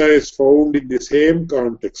Akasha is found in the same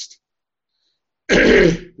context,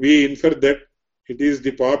 we infer that it is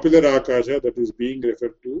the popular Akasha that is being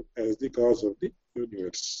referred to as the cause of the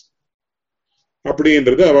universe.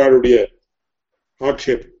 அப்படின்றது அவளுடைய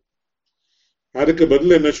ஆக்ஷேபம். அதுக்கு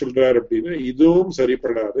பதில் என்ன சொல்றாரு அப்படின்னா, இதுவும்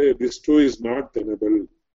சரிப்படாது. This too is not tenable.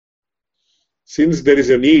 Since there is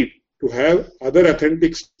a need to have other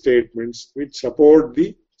authentic statements which support the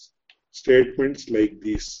statements like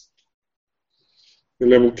these.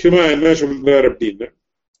 இதுல முக்கியமா என்ன சொல்றாரு அப்படின்னா,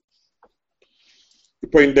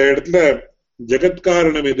 இப்ப இந்த இடத்துல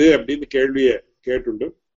ஜெகத்காரணம் எது அப்படின்னு கேள்விய கேட்டுண்டு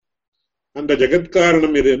அந்த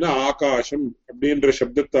ஜெகத்காரணம் எதுன்னா ஆகாசம் அப்படின்ற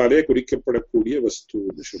சப்தத்தாலே குறிக்கப்படக்கூடிய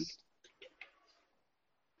வஸ்துன்னு சொல்றோம்.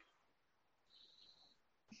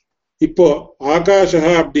 இப்போ ஆகாஷா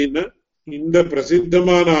அப்படின்னா இந்த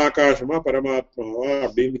பிரசித்தமான ஆகாசமா பரமாத்மாவா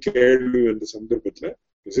அப்படின்னு கேள்வி வந்த சந்தர்ப்பத்துல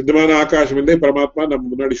பிரசித்தமான ஆகாசம் இல்லே பரமாத்மா நம்ம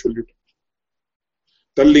முன்னாடி சொல்லிட்டோம்.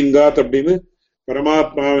 தல்லிங்காத் அப்படின்னு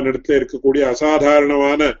பரமாத்மாவின் இடத்துல இருக்கக்கூடிய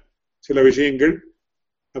அசாதாரணமான சில விஷயங்கள்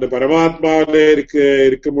அது பரமாத்மாவிலே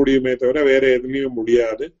இருக்க முடியுமே தவிர வேற எதுலயும்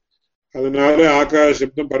முடியாது. அதனால ஆகாஷ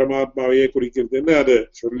சப்தம் பரமாத்மாவையே குறிக்கிறதுன்னு அதை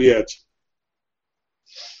சொல்லியாச்சு.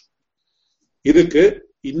 இதுக்கு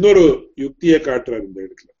இன்னொரு யுக்தியை காட்டுறாரு இந்த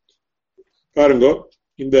இடத்துல. பாருங்க,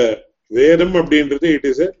 இந்த வேதம் அப்படின்றது it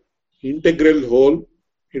is a integral whole,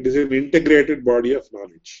 it is an integrated body of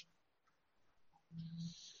knowledge.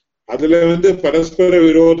 அதுல பரஸ்பர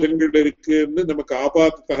விரோதங்கள் இருக்குன்னு நமக்கு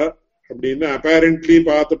ஆபாத்தக அப்படின்னு அப்பேரண்ட்லி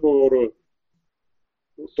பார்த்தப்போ ஒரு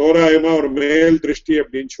தோராயமா ஒரு மேல் திருஷ்டி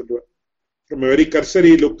அப்படின்னு சொல்லுவேன், வெரி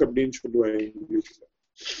கர்சரி லுக் அப்படின்னு சொல்லுவேன் இங்கிலீஷ்ல.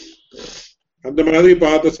 அந்த மாதிரி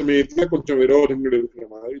பார்த்த சமயத்துல கொஞ்சம் விரோதங்கள் இருக்கிற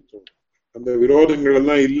மாதிரி தோணும். அந்த விரோதங்கள்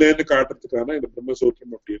எல்லாம் இல்லைன்னு காட்டுறதுக்கான இந்த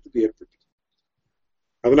பிரம்மசூத்திரம் அப்படின்றது ஏற்பட்டது.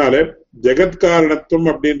 அதனால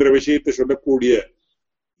ஜெகத்காரணத்துவம் அப்படின்ற விஷயத்தை சொல்லக்கூடிய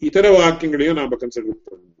இதர வாக்கியங்களையும் நாம கன்சிடர்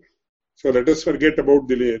பண்ணணும். So let us forget about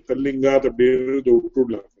the Tallingat அப்படின்றது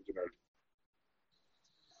விட்டுடலாம் கொஞ்ச நாள்.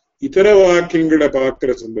 இதர வாக்கியங்களை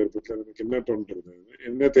பார்க்கிற சந்தர்ப்பத்தில் நமக்கு என்ன தோன்றது,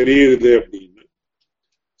 என்ன தெரியுது அப்படின்னு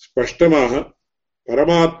ஸ்பஷ்டமாக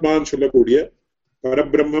பரமாத்மான்னு சொல்லக்கூடிய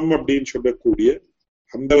பரபிரம்மம் அப்படின்னு சொல்லக்கூடிய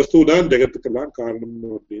அந்த வஸ்துதான் ஜெகத்துக்கெல்லாம் காரணம்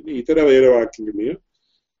அப்படின்னு இதர வேத வாக்கியங்களையும்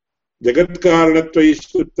ஜெகத்காரணத்தை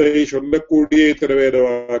சொல்லக்கூடிய இதர வேத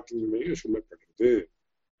வாக்கியங்களையும் சொல்லப்படுறது.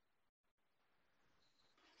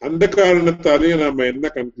 அந்த காரணத்தாலேயே நாம என்ன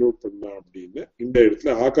கன்க்ளூட் பண்ணலாம் அப்படின்னு இந்த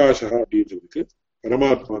இடத்துல ஆகாஷா அப்படின்றதுக்கு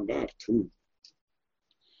பரமாத்மான் தான் அர்த்தம்.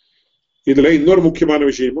 இதுல இன்னொரு முக்கியமான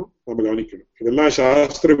விஷயமும் நம்ம கவனிக்கணும். இதெல்லாம்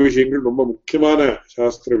சாஸ்திர விஷயங்கள், ரொம்ப முக்கியமான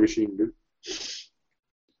சாஸ்திர விஷயங்கள்.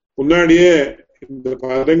 முன்னாடியே இந்த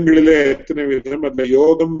பதங்களிலே எத்தனை விதம், அதுல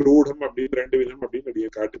யோகம் ரூடம் அப்படின்னு ரெண்டு விதம் அப்படின்னு நிறைய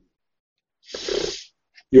காட்டுது.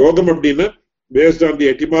 யோகம் அப்படின்னா based on the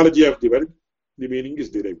etymology of the word the meaning is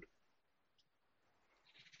derived.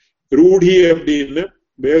 Rudy அப்படின்னா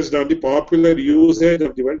based on the popular usage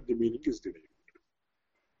of the word the meaning is derived.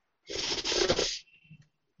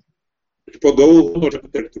 இப்போ கௌஹூன்னு ஒரு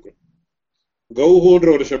சப்தத்தை எடுத்துக்கணும். கௌஹூன்ற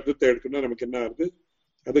ஒரு சப்தத்தை எடுத்தோம்னா நமக்கு என்ன ஆகுது,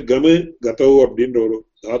 அது கமு கதவு அப்படின்ற ஒரு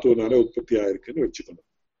தாத்துனால உற்பத்தி ஆயிருக்குன்னு வச்சுக்கணும்.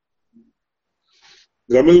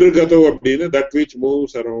 கமில் கதவு அப்படின்னு தட் விச்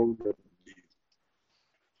மூவ்ஸ் அரவுண்ட்.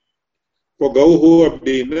 இப்போ கௌஹூ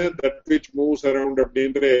அப்படின்னு தட் விச் மூவ்ஸ் அரவுண்ட்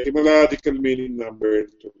அப்படின்ற எட்டிமாலஜிக்கல் மீனிங் நாம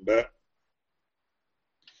எடுத்துட்டா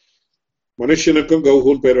மனுஷனுக்கும்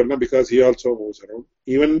கௌஹூன் பேர் வரலாம், because he also moves around.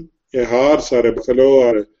 Even a horse or a buffalo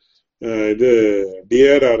or இது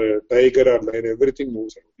deer or a tiger or lion, everything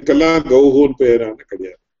moves around. இதுக்கெல்லாம் கௌஹூன் பேரான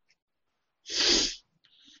கிடையாது.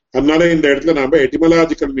 அதனால இந்த இடத்துல நாம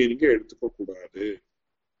எட்டிமாலஜிக்கல் மீனிங்க எடுத்துக்க கூடாது.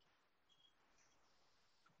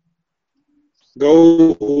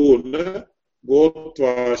 கௌஹூன்னு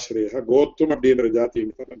கோத்வாஸ்ரேயா, கோத்தும் அப்படின்ற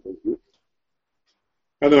ஜாத்தியின் கௌஹூ.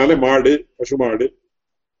 அதனால மாடு, பசுமாடு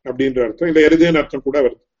அப்படின்ற அர்த்தம். இல்ல எருதுன்னு அர்த்தம் கூட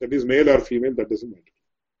வருது. That is male or female, that is matter.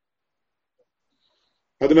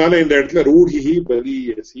 அதனால இந்த இடத்துல ரூடிஹி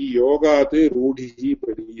பலீயசி, யோகாது ரூடிஹி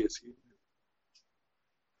பலீயசி.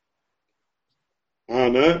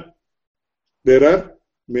 ஆனா there are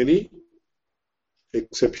many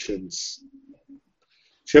exceptions.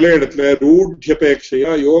 சில இடத்துல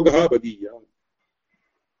ரூட்யபேட்சையா யோகா பதீயா,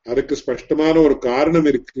 அதுக்கு ஸ்பஷ்டமான ஒரு காரணம்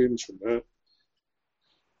இருக்குன்னு சொன்ன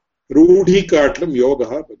ரூடி காட்டிலும்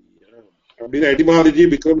யோகா பதீயா அப்படின்னு etymology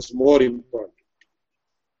becomes more important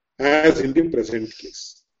as in the present case.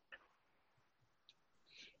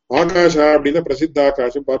 ஆகாஷா அப்படின்னா பிரசித்த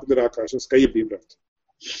ஆகாசம், பாப்புலர் ஆகாசம், ஸ்கை அப்படின்ற அர்த்தம்.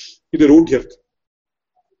 இது ரூட்யர்த்தம்.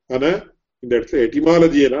 ஆனா இந்த இடத்துல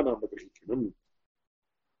எட்டிமாலஜியெல்லாம் நாம கிரகிக்கணும்.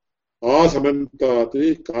 ஆசமந்தாத்து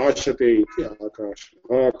காஷதே இது ஆகாஷ,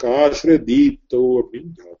 ஆகாஷ தீப்தோ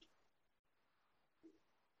அப்படின்னு தாத்து.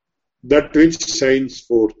 தட் விச் ஷைன்ஸ்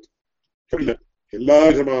ஃபோர்த், எல்லா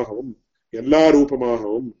விதமாகவும் எல்லா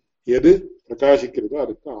ரூபமாகவும் எது பிரகாசிக்கிறதோ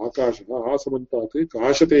அதுக்கு ஆகாஷா. ஆசமந்தாத்து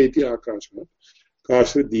காஷதே இது ஆகாஷ,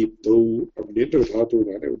 காஷ தீப்தோ அப்படின்ற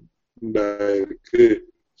தாத்துனால உண்டாயிருக்கு.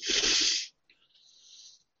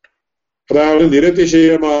 அதாவது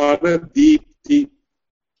நிரதிசயமான தீப்தி,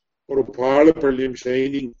 ஒரு பாலப்பள்ளியும்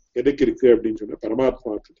ஷைனிங் எதுக்கு இருக்கு அப்படின்னு சொன்னா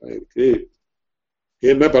பரமாத்மாவுக்கு தான் இருக்கு.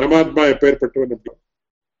 ஏன்னா பரமாத்மா எப்பேற்பட்டவன் அப்படி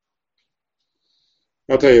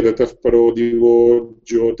அத்தः பரோ திவோ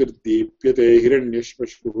ஜோதிர் தீப்யதே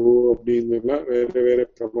ஹிரண்யஸ்மஸ்ரு அப்படின்னு எல்லாம் வேற வேற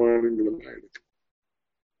பிரமாணங்கள் எல்லாம் இருக்கு.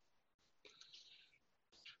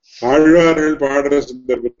 ஆழ்வார்கள் பாடுற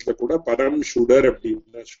சந்தர்ப்பத்துல கூட பரம் சுடர்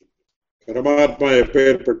அப்படின்னு சொல்லுவாங்க. பரமாத்மா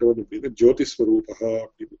எப்பேற்பட்டவன் அப்படின்னு ஜோதிஸ்வரூபா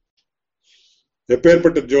அப்படின்னு.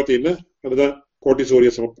 எப்பேற்பட்ட ஜோதின்னா அதுதான் கோட்டி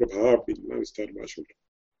சூரிய சமப்பிரபா அப்படின்னு விஸ்தாரமா சொல்றேன்.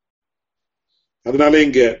 அதனால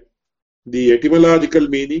இங்க the etymological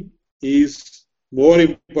meaning is more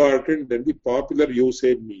important than the popular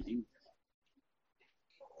usage meaning.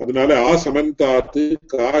 அதனால ஆசமந்தாத்து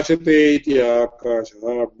காசத்தே இதி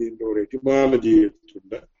ஆகாஷா அப்படின்ற ஒரு எட்டிமாலஜி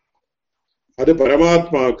எடுத்துள்ள அது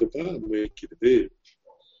பரமாத்மாவுக்கு தான் அன்வயிக்கிறது.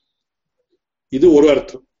 இது ஒரு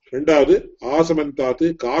அர்த்தம். இரண்டாவது ஆசமந்தாத்து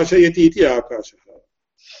காஷயதி இதி ஆகாஷா,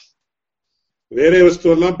 வேற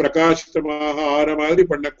வஸ்து எல்லாம் பிரகாசித்தமாக ஆற மாதிரி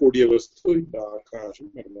பண்ணக்கூடிய வஸ்து இந்த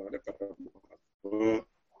ஆகாசம். அதனால பரமாத்மா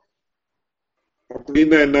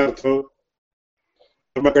அப்படின்னா என்ன அர்த்தம்?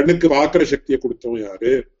 நம்ம கண்ணுக்கு பார்க்கிற சக்தியை கொடுத்தவன்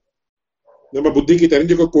யாரு? நம்ம புத்திக்கு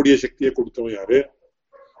தெரிஞ்சுக்கக்கூடிய சக்தியை கொடுத்தவன் யாரு?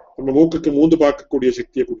 நம்ம மூக்குக்கு மூந்து பார்க்கக்கூடிய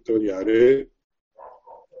சக்தியை கொடுத்தவன் யாரு?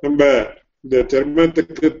 நம்ம இந்த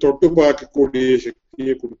சர்மத்துக்கு தொட்டு பார்க்கக்கூடிய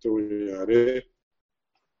சக்தியை கொடுத்தவன் யாரு?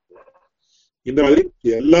 இந்த மாதிரி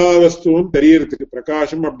எல்லா வஸ்துவும் தெரியறதுக்கு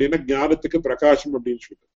பிரகாசம் அப்படின்னா ஞானத்துக்கு பிரகாசம் அப்படின்னு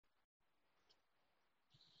சொல்றது.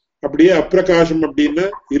 அப்படியே அப்பிரகாசம் அப்படின்னா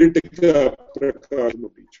இருட்டுக்கு அப்பிரகாசம்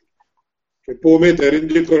அப்படின்னு சொல்றோம். எப்பவுமே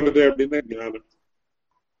தெரிஞ்சுக்கிறது அப்படின்னா ஞானம்,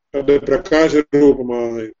 அது பிரகாச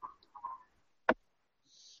ரூபமாக.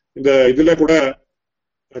 இந்த இதுல கூட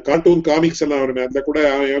கார்ட்டூன் காமிக்ஸ் எல்லாம் வருமே, அதுல கூட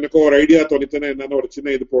எனக்கோ ஒரு ஐடியா தோணித்தேன்னா என்னன்னா ஒரு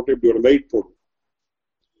சின்ன இது போட்டு இப்படி ஒரு லைட் போடும்.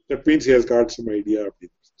 That means he has got some idea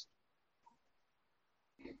அப்படின்னு.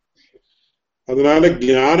 அதனால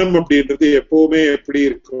ஞானம் அப்படின்றது எப்பவுமே எப்படி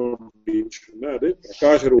இருக்கும் அப்படின்னு சொன்னா அது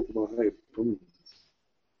பிரகாச ரூபமாக இருக்கும்.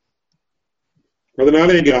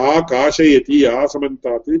 அதனால இங்க காஷயதி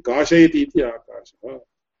ஆசமந்தாத்து காஷயதி ஆகாஷா,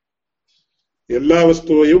 எல்லா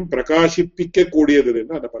வஸ்துவையும் பிரகாசிப்பிக்க கூடியது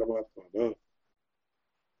அந்த பரமாத்மா தான்.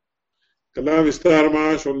 எல்லாம் விஸ்தாரமா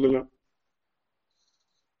சொல்லலாம்.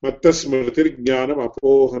 மத்த ஸ்மிருதி ஞானம்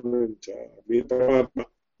அப்போகனஞ்ச அப்படின்னு பரமாத்மா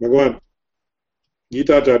பகவான்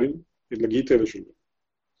கீதாச்சாரியன் இல்ல கீதையில சொல்லுவோம்.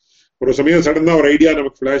 ஒரு சமயம் சடனா ஒரு ஐடியா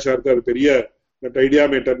நமக்கு பிளாஷ் ஆகுது, அது பெரிய that idea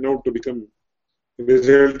may turn out to become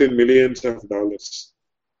result in millions of dollars.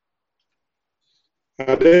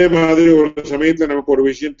 அதே மாதிரி ஒரு சமயத்துல நமக்கு ஒரு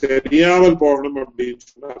விஷயம் தெரியாமல் போகணும் அப்படின்னு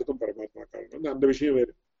சொன்னா அதுக்கும் பரமாத்மா காரணம். அந்த விஷயம்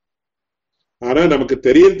வேறு. ஆனா நமக்கு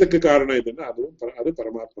தெரியறதுக்கு காரணம் எதுன்னா அதுவும் அது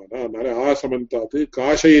பரமாத்மா தான். அதனால ஆசமந்தாத்து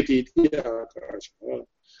காஷயதி ஆகாஷா,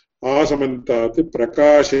 ஆசமந்தாத்து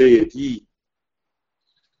பிரகாஷயதி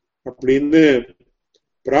அப்படின்னு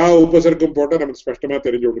பிரா உபசர்க்கம் போட்டா நமக்கு ஸ்பஷ்டமா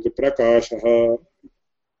தெரிஞ்சு விடுறது. பிரகாஷா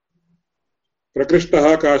பிரகிருஷ்டா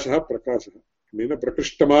காஷா பிரகாஷா அப்படின்னா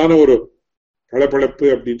பிரகிருஷ்டமான ஒரு பளபளப்பு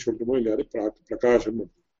அப்படின்னு சொல்றோமோ இல்லையாது பிரகாசம்.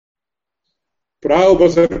 பிரா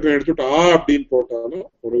உபசர்க்கம் எடுத்துட்டு அப்படின்னு போட்டாலும்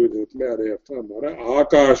ஒரு விதத்துல அதே அர்த்தம். அதனால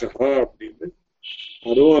ஆகாஷா அப்படின்னு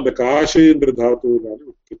அதுவும் அந்த காசுன்ற தாத்துனால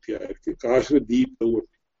உற்பத்தி ஆயிருக்கு. காசு தீபம்.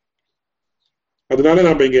 அதனால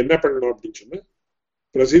நாம இங்க என்ன பண்ணணும் அப்படின்னு சொன்னா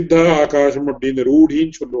பிரசித்த ஆகாசம் அப்படின்னு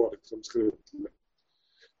ரூடின்னு சொல்லுவாங்க சம்ஸ்கிருதத்துல.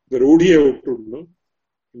 இந்த ரூடியை விட்டுடணும்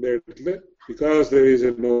இந்த இடத்துல. Because there is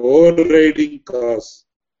an overriding cause.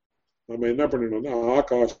 நம்ம என்ன பண்ணணும்னா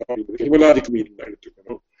ஆகாஷம் ஹிமலாதிக் மீனிங்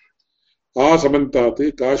எடுத்துக்கணும். ஆசமந்தாத்து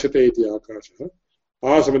காஷதே இதி ஆகாஷா,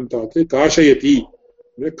 ஆசமந்தாத்து காஷயதி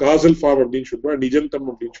காசல் ஃபார்ம் அப்படின்னு சொல்லுவா, நிஜந்தம்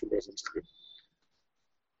அப்படின்னு சொல்லுவா சம்ஸ்கிருதம்.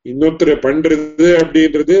 இன்னொருத்தரை பண்றது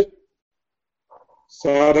அப்படின்றது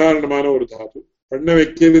சாதாரணமான ஒரு தாது, பண்ண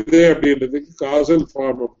வைக்கிறது அப்படின்றதுக்கு காசல்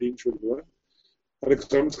ஃபார்ம் அப்படின்னு சொல்லுவேன். அதுக்கு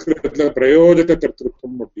சம்ஸ்கிருதத்துல பிரயோஜக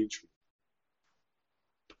கர்த்திருவம் அப்படின்னு சொல்லுவேன்.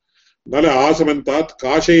 அதனால ஆசமந்தாத்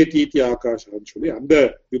காஷயதி ஆகாஷான்னு சொல்லி அந்த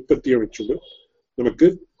விற்பத்தியை வச்சுள்ளு நமக்கு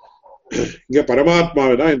இங்க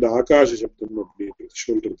பரமாத்மாவை தான் இந்த ஆகாஷ சப்தம் அப்படின்னு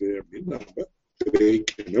சொல்றது அப்படின்னு நாம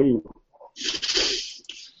கிரகிக்கணும்.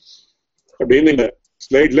 அப்படின்னு இந்த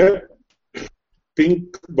ஸ்லைட்ல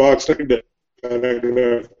pink box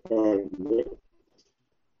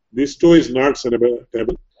this too is not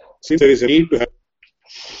tenable, since there is a need to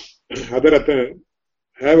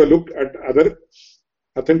have a look at other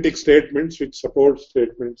authentic statements which support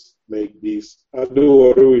statements like these. Adu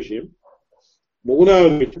oru vishayam.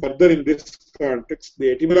 Moonavathu, further in this context, the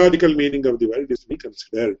etymological meaning of the word is to be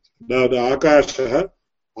considered. Now the akasha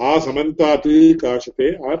asamantati kashate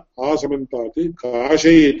or asamantati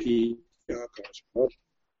kashayati akasha.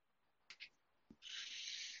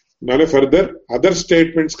 Now further, other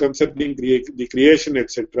statements concerning the creation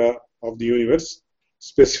etc. of the universe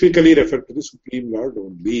specifically refer to the Supreme Lord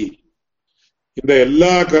only. In the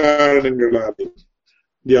ella karanangalaale,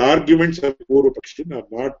 the arguments of Purva Pakshin are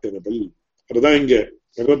not tenable. Adha inge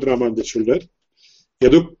Bhagavad Ramananda shoulder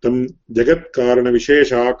yaduktam jagat karana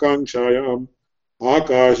vishesha akankshayam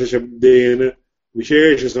ஆகாசசப்தேன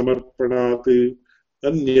விசேஷ சமர்ப்பணாத்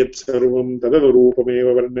அந்யத் சர்வம் ததனுரூபமேவ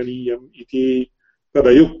வர்ணனீயம் இதி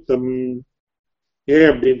ததயுக்தம். ஏன்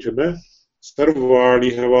அப்படின்னு சொன்ன, சர்வாணி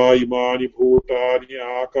ஹவா இமானி பூதானி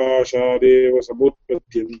ஆகாஷாதேவ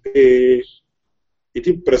சமுத்பத்யந்தே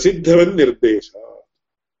இது பிரசித்தவன் நிர்தேசா.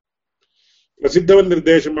 பிரசித்தவன்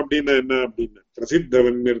நிர்தேசம் அப்படின்னா என்ன அப்படின்னா,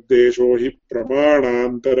 பிரசித்தவன் நிர்தேசோ ஹி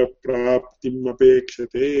பிரமாணாந்தர பிராப்திம்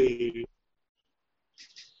அபேக்ஷதே.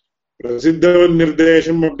 பிரசித்தவன்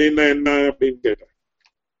நிர்தேசம் அப்படின்னா என்ன அப்படின்னு கேட்ட,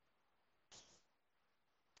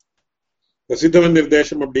 பிரசித்தவன்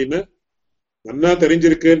நிர்தேசம் அப்படின்னா நன்னா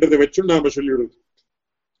தெரிஞ்சிருக்குன்றதை வச்சு நாம சொல்லிவிடுறது.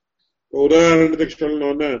 உதாரணத்துக்கு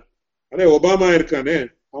சொல்லணும்னா, அதே ஒபாமா இருக்கானே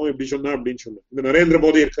அவன் இப்படி சொன்னான் அப்படின்னு சொன்னான், இந்த நரேந்திர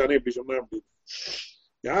மோடி இருக்கானே இப்படி சொன்னான் அப்படின்னு.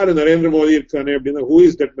 யாரு நரேந்திர மோடி இருக்கானே அப்படின்னா, who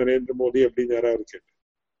is that Narendra Modi அப்படின்னு யாராவது கேட்டு,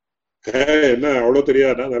 என்ன அவ்வளவு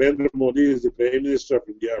தெரியாதா, Narendra Modi is the prime minister of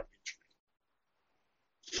India அப்படின்னு சொல்லி.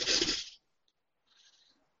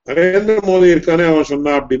 நரேந்திர மோடி இருக்கானே அவன்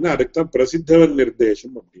சொன்னான் அப்படின்னா அதுக்குதான் பிரசித்தவன்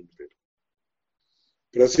நிர்தேசம் அப்படின்னு பேரு.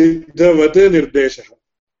 பிரசித்தவது நிர்தேசம்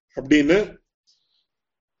அப்படின்னு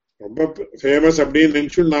ரொம்ப ஃபேமஸ் அப்படின்னு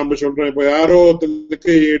நினைச்சு நாம சொல்றோம். இப்ப யாரோ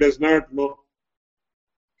ஒருத்தருக்கு he does not know,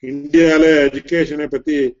 இந்தியால எஜுகேஷனை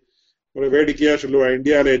பத்தி ஒரு வேடிக்கையா சொல்லுவா,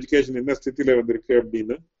 இந்தியால எஜுகேஷன் என்ன ஸ்திதியில வந்திருக்கு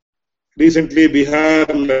அப்படின்னு. ரீசென்ட்லி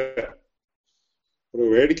பீகார்ல ஒரு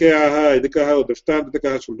வேடிக்கையாக இதுக்காக ஒரு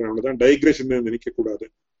திருஷ்டாந்தத்துக்காக சொல்றேன், அவ்வளவுதான், டைக்ரெஷன் நினைக்க கூடாது.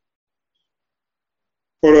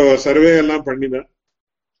 ஒரு சர்வே எல்லாம் பண்ணிதான்,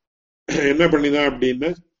 என்ன பண்ணிதான் அப்படின்னா,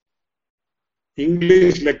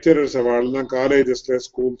 இங்கிலீஷ் லெக்சரர்ஸ் அவள்தான் காலேஜஸ்ல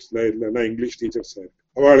ஸ்கூல்ஸ்ல இல்லைன்னா இங்கிலீஷ் டீச்சர்ஸ்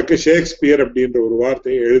அவளுக்கு ஷேக்ஸ்பியர் அப்படின்ற ஒரு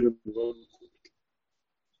வார்த்தையை எழுதணும்.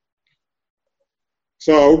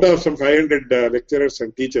 So out of some 500 lecturers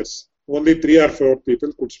and teachers, only 3 or 4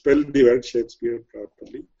 people could spell the word Shakespeare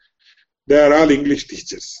properly. They are all English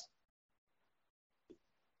teachers.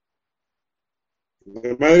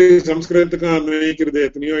 இந்த மாதிரி சம்ஸ்கிருதத்துக்கு அன்வயிக்கிறது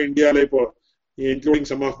எத்தனையோ இந்தியால இப்போ, including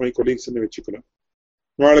some of my colleagues வச்சுக்கலாம்.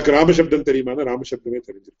 அவளுக்கு ராமசப்தம் தெரியுமா, ராமசப்தமே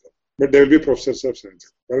தெரிஞ்சிருக்காரு, but there will be professors of science.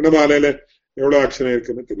 வர்ணமாலையில எவ்வளவு அக்ஷரம்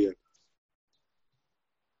இருக்குன்னு தெரியாது.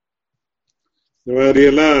 இந்த மாதிரி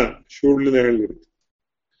எல்லாம் சூழ்நிலைகள் இருக்கு.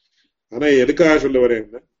 ஆனா எதுக்காக சொல்ல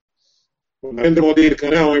வரேன்னா, நரேந்திர மோடி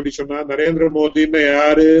இருக்கானே அவன் எப்படி சொன்னா, நரேந்திர மோடின்னு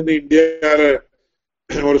யாருன்னு இந்தியால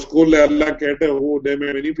ஒரு ஸ்கூல்ல எல்லாம் கேட்ட,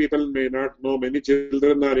 many people may not know, many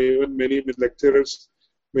children or even many lecturers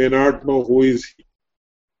may not know who is he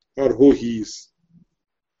or who he is.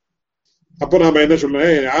 அப்ப நாம என்ன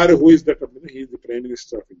சொல்றேன், யாரு who is that அப்படின்னா, he is the prime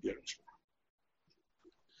minister of India.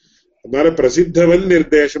 அதனால பிரசித்தவன்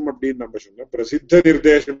நிர்தேசம் அப்படின்னு நம்ம சொன்னோம். பிரசித்த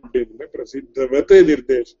நிர்தேசம் அப்படின்னு பிரசித்தவத்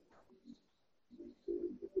நிர்தேசம்.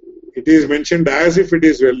 It is mentioned as if it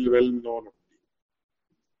is well known.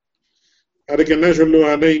 அதுக்கு என்ன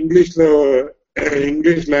சொல்லுவாங்க, இங்கிலீஷ்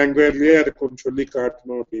லாங்குவேஜ்லயே அதுக்கு கொஞ்சம் சொல்லி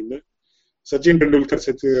காட்டணும் அப்படின்னு. Sachin Tendulkar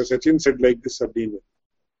Sachin said like this அப்படின்னு,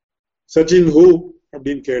 சச்சின் ஹூ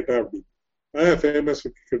அப்படின்னு கேட்டா அப்படின்னு ஃபேமஸ்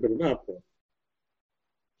கிரிக்கெட்டர்னா அப்போ.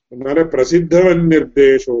 அதனால பிரசித்தவன்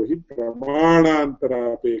நிர்தேசோ ஹி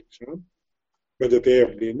பிரமாணாந்தராபேட்சம் பஜதே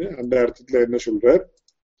அப்படின்னு அந்த அர்த்தத்துல என்ன சொல்றார்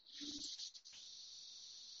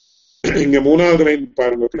இங்க மூணாவது லைன்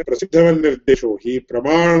பாருங்க. பிரசித்தவன் நிர்தேசோ ஹி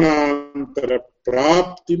பிரமாணாந்தர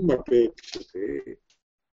பிராப்திம் அபேட்சதே.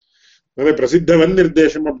 பிரசித்தவன்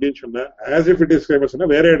நிர்தேசம் அப்படின்னு சொன்ன as if it is famous,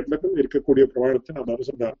 வேற இடத்துல இருக்கக்கூடிய பிரமாணத்தை நாம்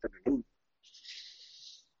அனுசந்தானம் பண்ணணும்.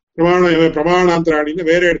 பிரமாணாந்தராணின்னு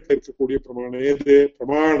வேற இடத்துல இருக்கக்கூடிய பிரமாணம் ஏது,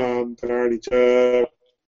 பிரமாணாந்தராணிச்ச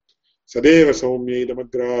சதேவ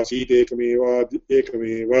சௌமியமக்ராசீத்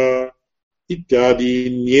ஏகமேவா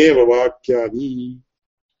இத்தியாதீன்யேவ வாக்கியாதி.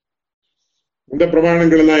 இந்த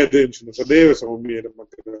பிரமாணங்கள் எல்லாம் எதுன்னு சொன்ன, சதேவ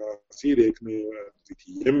சௌமியமக்ராசீத் ஏகமேவ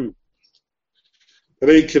த்விதீயம்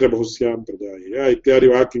ததைக்ஷர பகுஸ்யாம் பிரஜாயா இத்தியாதி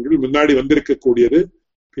வாக்கியங்கள் முன்னாடி வந்திருக்கக்கூடியது,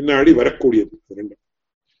 பின்னாடி வரக்கூடியது ரெண்டும்.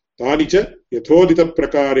 தானிச்ச யதோதித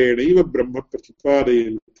பிரகாரேணைவ பிரம்ம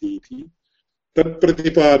பிரதிபாதயந்தி தத்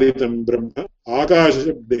பிரதிபாதிதம் பிரம்ம ஆகாச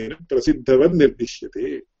சப்தேன பிரசித்தவன் நிர்திஷ்யதே.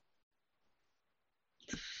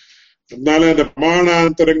 அதனால அந்த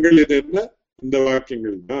பிரமாணாந்தரங்கள் இது என்ன, இந்த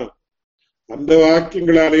வாக்கியங்கள் தான். அந்த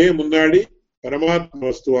வாக்கியங்களாலேயே முன்னாடி பரமாத்ம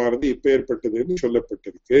வஸ்துவானது இப்ப ஏற்பட்டதுன்னு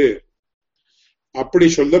சொல்லப்பட்டிருக்கு. அப்படி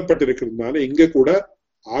சொல்லப்பட்டிருக்கிறதுனால இங்க கூட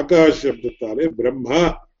ஆகாஷ சப்தத்தாலே பிரம்மா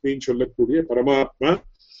அப்படின்னு சொல்லக்கூடிய பரமாத்மா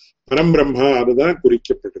பரம்பிரம்மா அதுதான்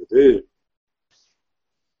குறிக்கப்படுகிறது.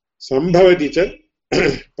 சம்பவதிச்ச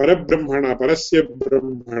பரபிரம்மண பரஸ்ய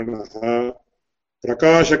பிரம்மண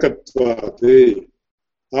பிரகாசகத்வாத்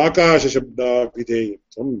ஆகாஷ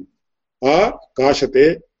சப்தாபிதேயத்வம் ஆகாசத்தே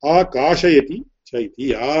ஆகாஷயதி சைதி.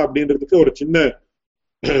 அப்படின்றதுக்கு ஒரு சின்ன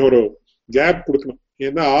ஒரு கேப் கொடுக்கணும்.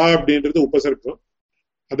 ஏன்னா அப்படின்றது உபசர்க்கம்,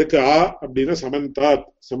 அதுக்கு ஆ அப்படின்னா சமந்தாத்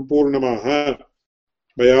சம்பூர்ணமாக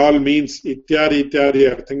by all means இத்தியாதி இத்தியாதி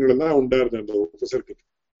அர்த்தங்கள் எல்லாம் உண்டாருது அந்த உபசர்க்கத்துக்கு.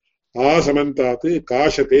 ஆ சமந்தாத்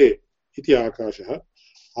காஷதே இது ஆகாஷः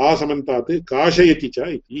ஆ சமந்தாத் காஷயதி ச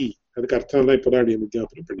இதி. அதுக்கு அர்த்தம் எல்லாம் இப்பதான்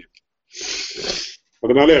விஞ்ஞாபனம் பண்ணிருக்கேன்.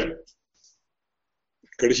 அதனால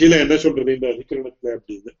கடைசியில என்ன சொல்றது இந்த அதிகரணத்துல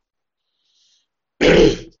அப்படின்னு,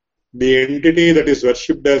 the entity that is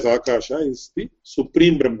worshipped as Akasha is the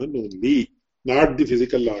supreme Brahman only, not the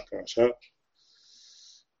physical Akasha.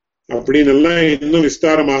 அப்படின்னு எல்லாம் இன்னும்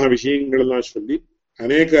விஸ்தாரமாக விஷயங்கள் எல்லாம் சொல்லி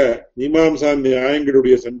அநேக மீமாம்சா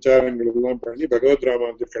நியாயங்களுடைய சஞ்சாரங்கள் எல்லாம் பண்ணி பகவத்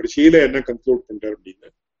ராமானுஜர் கடைசியில என்ன கன்க்ளூட் பண்றார் அப்படின்னா,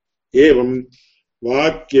 ஏவம்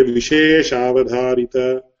வாக்கிய விசேஷாவதாரித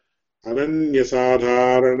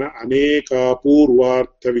அனன்யசாதாரண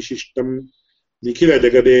அநேகாபூர்வார்த்த விசிஷ்டம் நிகில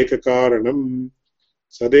ஜெகதேக காரணம்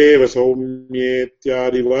சதேவ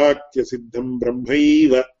சௌமியேத்யாதி வாக்கிய சித்தம்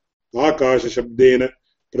பிரம்மைவ ஆகாஷ சப்தேன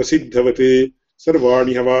பிரசித்தவத்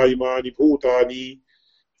சர்வாணி ஹவாயிமானி பூதானி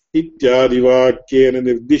இத்யாதி வாக்கியேன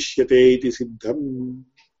நிர்திஷ்யதே இதி சித்தம்.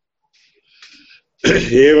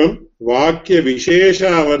 ஏவம் வாக்கிய விசேஷ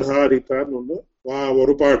அவதாரிதான் ஒன்று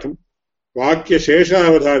ஒரு பாடம், வாக்கிய சேஷ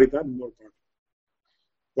அவதாரிதான் இன்னொரு பாடம்.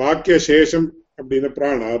 வாக்கிய சேஷம் அப்படின்னு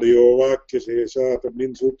பிராணாதயோ வாக்கிய சேஷா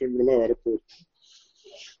அப்படின்னு சூத்திரங்கள்லாம் வரப்போகுது.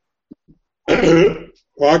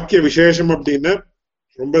 வாக்கிய விசேஷம் அப்படின்னா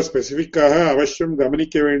ரொம்ப ஸ்பெசிபிக்காக அவசியம்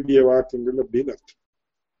கவனிக்க வேண்டிய வாக்கியங்கள் அப்படின்னு அர்த்தம்.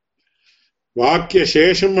 வாக்கிய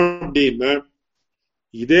சேஷம் அப்படின்னா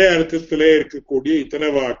இதே அர்த்தத்திலே இருக்கக்கூடிய இத்தனை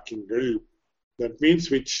வாக்கியங்கள், that means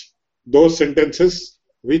which those sentences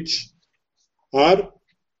which are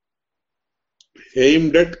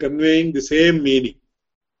aimed at conveying the same meaning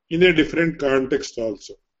in a different context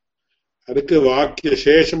also. அதுக்கு வாக்கிய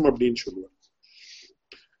சேஷம் அப்படின்னு சொல்லுவாங்க.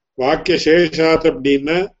 வாக்கிய சேஷாத்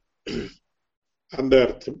அப்படின்னா அந்த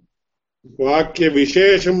அர்த்தம், வாக்கிய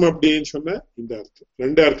விசேஷம் அப்படின்னு சொன்ன இந்த அர்த்தம்.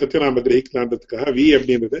 ரெண்டு அர்த்தத்தை நாம கிரகிக்கலான்றதுக்காக வி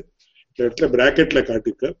அப்படின்றது இந்த இடத்துல பிராக்கெட்ல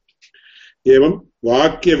காட்டிருக்க. ஏவம்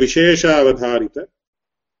வாக்கிய விசேஷாவதாரித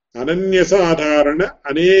அனன்யசாதாரண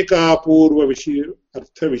அநேகாபூர்வ விஷய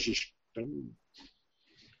அர்த்த விசிஷ்டம்.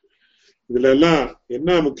 இதுல எல்லாம் என்ன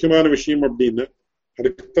முக்கியமான விஷயம் அப்படின்னா,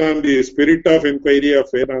 அதுக்குத்தான் தி spirit of enquiry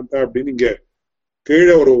of Vedanta அப்படின்னு இங்க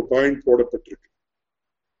கீழே ஒரு பாயிண்ட் போடப்பட்டிருக்கு.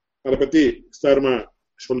 அதை பத்தி விஸ்தாரமா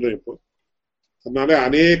சொல்றேன் இப்போ. அதனால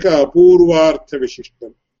அநேக அபூர்வார்த்த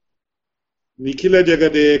விசிஷ்டம் நிகில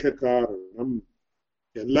ஜெகதேக காரணம்,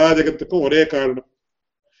 எல்லா ஜெகத்துக்கும் ஒரே காரணம்.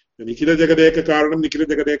 நிகில ஜெகதேக காரணம் நிகில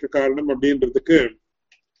ஜெகதேக காரணம் அப்படின்றதுக்கு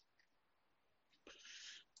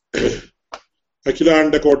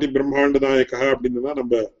அகிலாண்ட கோட்டி பிரம்மாண்ட நாயக்கா அப்படின்னு தான்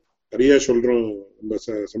நம்ம நிறைய சொல்றோம். நம்ம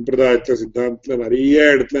சம்பிரதாயத்துல சித்தாந்தத்துல நிறைய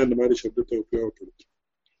இடத்துல அந்த மாதிரி சப்தத்தை உபயோகப்படுத்தும்.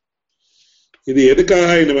 இது எதுக்காக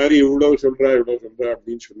இந்த மாதிரி இவ்வளவு சொல்றா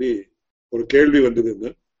அப்படின்னு சொல்லி ஒரு கேள்வி வந்ததுன்னு,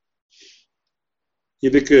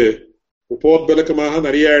 இதுக்கு உபோத்பலக்கமாக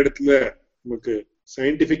நிறைய இடத்துல நமக்கு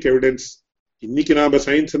சயின்டிபிக் எவிடன்ஸ், இன்னைக்கு நாம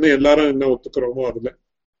சயின்ஸ் எல்லாரும் என்ன ஒத்துக்கிறோமோ அதுல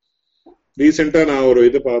ரீசெண்டா நான் ஒரு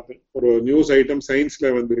இது பார்த்தேன், ஒரு நியூஸ் ஐட்டம்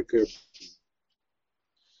சயின்ஸ்ல வந்திருக்கு.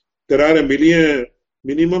 There are a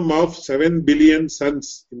minimum of 7 billion suns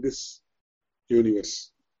in this universe.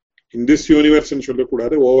 In this universe ன்னு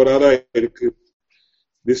சொல்லக்கூடாது, ஓவராலா இருக்கு.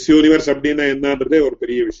 This universe அப்படின்னா என்னன்றதே ஒரு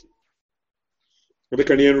பெரிய விஷயம்.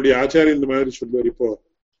 அதுக்கு என்னுடைய ஆச்சாரியன் இந்த மாதிரி சொல்லுவார். இப்போ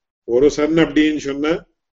ஒரு சன் அப்படின்னு சொன்னா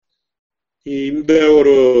இந்த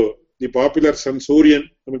ஒரு தி பாப்புலர் சன் சூரியன்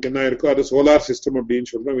நமக்கு என்ன இருக்கோ அது சோலார் சிஸ்டம்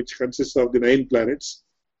அப்படின்னு சொல்றோம், which consists of the 9 planets.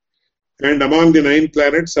 And among the 9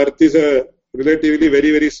 planets, Earth is a relatively very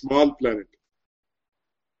very small planet.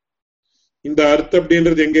 இந்த அர்த்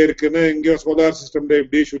அப்படின்றது எங்க இருக்குன்னா எங்கேயோ சோலார் சிஸ்டம்ல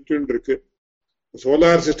எப்படி சுற்றின்னு இருக்கு.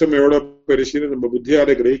 சோலார் சிஸ்டம் எவ்வளவு பெருசுன்னு நம்ம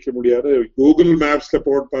புத்தியால கிரகிக்க முடியாது. கூகுள் மேப்ஸ்ல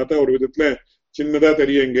போட்டு பார்த்தா ஒரு விதத்துல சின்னதா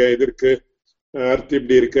தெரியும், இங்க இது இருக்கு, அர்த்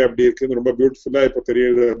இப்படி இருக்கு அப்படி இருக்குன்னு ரொம்ப பியூட்டிஃபுல்லா இப்ப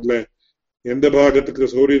தெரியுது. அதுல எந்த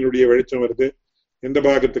பாகத்துக்கு சூரியனுடைய வெளிச்சம் வருது, எந்த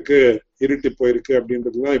பாகத்துக்கு இருட்டி போயிருக்கு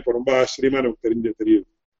அப்படின்றதுலாம் இப்ப ரொம்ப ஆச்சரியமா நமக்கு தெரியுது.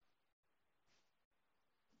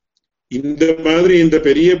 இந்த மாதிரி இந்த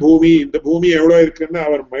பெரிய பூமி, இந்த பூமி எவ்வளவு இருக்குன்னா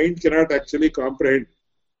அவர் mind cannot actually comprehend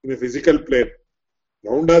in a physical plane.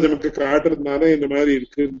 ரவுண்டா நமக்கு காட்டுறதுனால இந்த மாதிரி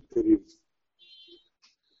இருக்குன்னு தெரியுது.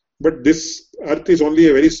 But this earth is only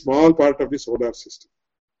a very small part of the solar system.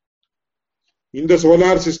 இந்த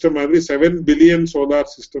solar system மாதிரி 7 billion solar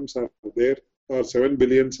systems are there, or 7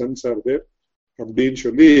 billion suns are there அப்படின்னு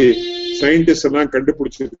சொல்லி சயின்டிஸ்ட் எல்லாம்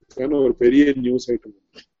கண்டுபிடிச்சிருக்கான ஒரு பெரிய நியூஸ் ஐட்டம்.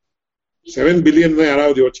 7 பில்லியன் தான்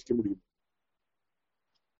யாராவது யோசிக்க முடியும்.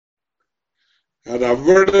 அது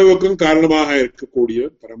அவ்வளவுக்கும் காரணமாக இருக்கக்கூடிய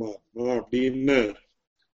பரமாத்மா அப்படின்னு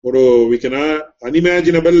ஒரு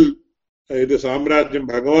அன்இமேஜினபிள் இது சாம்ராஜ்யம்,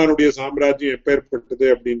 பகவானுடைய சாம்ராஜ்யம் எப்பேற்பட்டது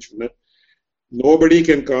அப்படின்னு சொன்ன nobody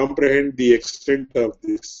can comprehend the extent of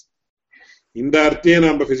this. இந்த அர்த்தத்தை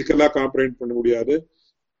நாம பிசிக்கலா காம்ப்ரஹெண்ட் பண்ண முடியாது.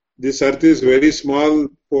 This earth is very small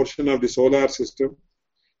portion of the solar system.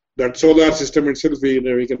 That solar system itself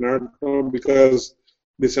we cannot know because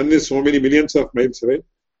the sun is so many millions of miles away.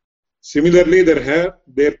 Similarly,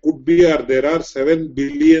 there could be or there are 7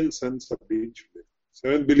 billion suns of each.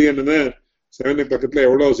 7 billion na 7 பக்கத்துல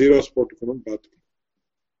எவ்வளவு zeros போட்டுக்கணும் பார்த்துக்கணும்.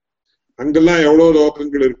 அங்கெல்லாம் எவ்வளவு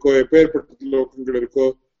லோகங்கள் இருக்கோ, எப்பேற்பட்ட லோகங்கள் இருக்கோ,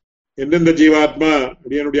 எந்தெந்த ஜீவாத்மா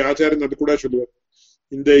என்னுடைய ஆச்சாரியன் அது கூட சொல்லுவார்.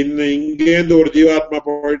 இங்கேருந்து ஒரு ஜீவாத்மா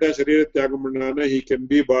போயிட்டா சரீர தியாகம் பண்ணானா he can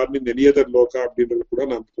be born in any other லோகா அப்படின்றது கூட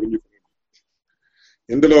நாம் புரிஞ்சுக்கணும்.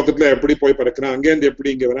 எந்த லோகத்துல எப்படி போய் பிறக்கிறான், அங்கேருந்து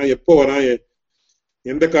எப்படி இங்க வரான், எப்போ வரான்,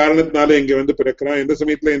 எந்த காரணத்தினால இங்க வந்து பிறக்கிறான், எந்த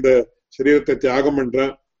சமயத்துல இந்த சரீரத்தை தியாகம்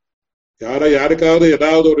பண்றான், யாருக்காவது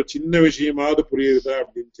ஏதாவது ஒரு சின்ன விஷயமாவது புரியுதா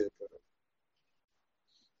அப்படின்னு கேட்பாரு.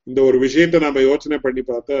 இந்த ஒரு விஷயத்த நாம யோசனை பண்ணி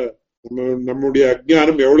பார்த்தா நம்முடைய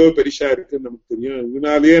அஜ்ஞானம் எவ்வளவு பெருசா இருக்குன்னு நமக்கு தெரியும்.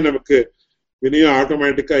 இதனாலேயே நமக்கு வினயம்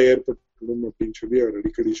ஆட்டோமேட்டிக்கா ஏற்பட்டுடும் அப்படின்னு சொல்லி அவர்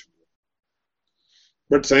அடிக்கடி சொல்லுவார்.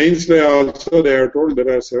 பட் சயின்ஸ்ல also they are told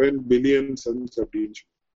there are 7 billion suns அப்படின்னு சொல்லி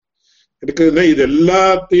இருக்குதுன்னா இது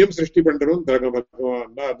எல்லாத்தையும் சிருஷ்டி பண்றதும் பகவான்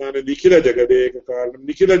தான். அதனால நிখিல ஜெகதேக காரணம்.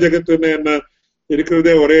 நிখিல ஜெகத்துன்னு என்ன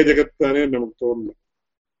இருக்கிறதே ஒரே ஜெகத் தானே நமக்கு தோணல.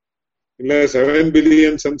 இல்ல 7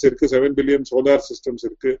 billion suns இருக்கு, 7 billion solar systems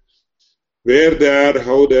இருக்கு. Where they are,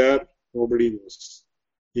 how they are, nobody knows.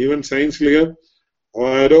 Even science-லயும்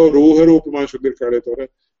ஏதோ ரூபமா சொல்லியிருக்காளே தவிர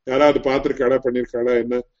யாராவது பார்த்திருக்காளா, பண்ணிருக்காளா,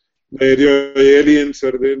 என்ன ஏலியன்ஸ்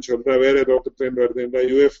வருதுன்னு சொல்றா, வேற லோகத்துல இருந்து வருதுன்றா,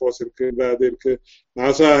 UFOs இருக்கு, அது இருக்கு,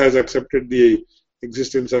 NASA has accepted the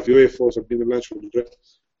existence of UFOs அப்படின்னு எல்லாம் சொல்ற.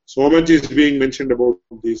 So much is being mentioned about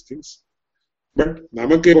these things. But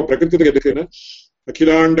நமக்கு இப்போ பிரகிருதிக்கு எதுக்குன்னா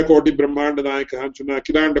அகிலாண்ட கோட்டி பிரம்மாண்ட நாயக்கான்னு சொன்னா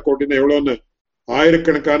அகிலாண்ட கோட்டின்னு எவ்வளவுன்னு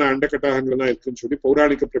ஆயிரக்கணக்கான அண்டக்கட்டாகங்கள் தான் இருக்குன்னு சொல்லி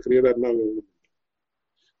பௌராணிக பிரக்கிரியில எல்லாம்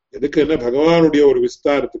எதுக்குன்னா பகவானுடைய ஒரு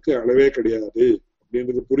விஸ்தாரத்துக்கு அளவே கிடையாது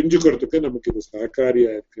அப்படின்றது புரிஞ்சுக்கிறதுக்கு நமக்கு இது சககாரியா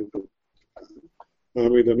இருக்குன்றது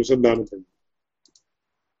நாம இது அனுசந்தானம் பண்ணணும்.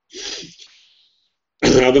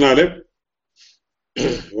 அதனால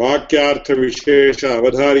வாக்கியார்த்த விசேஷ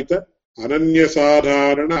அவதாரித அனன்ய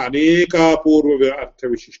சாதாரண அநேகாபூர்வ அர்த்த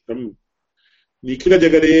விசிஷ்டம் நிখিல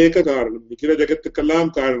ஜெகதேக காரணம். நிখিல ஜெகத்துக்கெல்லாம்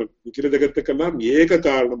காரணம், நிখিல ஜெகத்துக்கெல்லாம் ஏக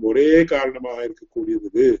காரணம், ஒரே காரணமாக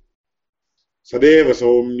இருக்கக்கூடியது. சதேவ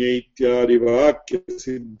சௌமிய இத்தியாதி வாக்கிய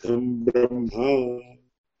சித்தம் பிரம்மா.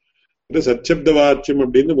 சச்சப்த வாக்கியம்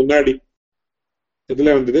அப்படின்னு முன்னாடி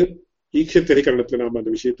இதுல வந்தது. ஈக்ஷத்திரிகரணத்துல நாம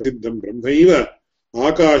அந்த விஷயத்தை சித்தம் பிரம்மைவ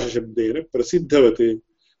ஆகாச சப்தேன பிரசித்தவத்து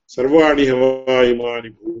சர்வாணி ஹவாயிமானி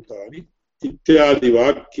பூதானி இத்தியாதி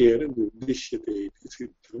வாக்கியேன நிர்திஷ்யதே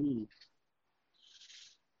சித்தம்.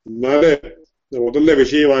 அதனால முதல்ல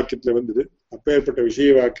விஷய வாக்கியத்துல வந்தது. அப்பேற்பட்ட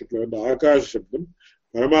விஷய வாக்கியத்துல வந்து ஆகாச சப்தம்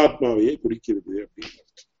பரமாத்மாவையே குறிக்கிறது அப்படின்னு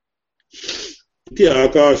இது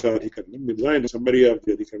ஆகாசாதிகரணம். இதுதான் இந்த சம்மரி ஆஃப்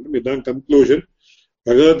தி அதிகரணம். இதுதான் கன்க்ளூஷன்.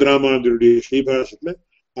 பகவத் ராமானுஜருடைய ஸ்ரீபாஷத்துல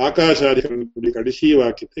ஆகாசாதிகரணத்துடைய கடைசி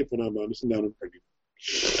வாக்கியத்தை இப்ப நாம அனுசந்தானம் பண்ணிடுவோம்.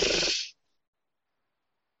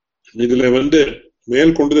 இதுல வந்து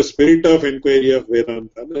மேல் கொண்டது ஸ்பிரிட் ஆஃப் என்கொயரி ஆஃப்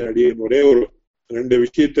வேதாந்தான்னு அடியேன் ஒரே ஒரு 2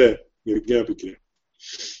 விஷயத்தை விஞ்ஞாபிக்கிறேன்.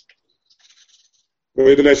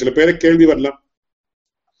 இதுல சில பேரை கேள்வி வரலாம்.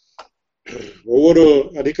 ஒவ்வொரு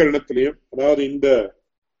அதிகரணத்திலையும், அதாவது இந்த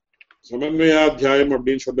சமன்வயாத்தியாயம்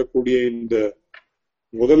அப்படின்னு சொல்லக்கூடிய இந்த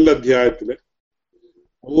முதல் அத்தியாயத்துல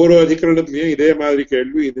ஒவ்வொரு அதிகரணத்திலையும் இதே மாதிரி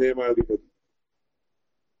கேள்வி, இதே மாதிரி பதில்.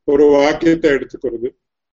 ஒரு வாக்கியத்தை எடுத்துக்கிறது,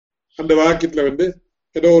 அந்த வாக்கியத்துல வந்து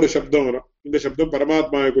ஏதோ ஒரு சப்தம் வரும். இந்த சப்தம்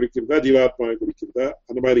பரமாத்மாவை குறிக்கிறதா, ஜீவாத்மாவை குறிக்கிறதா,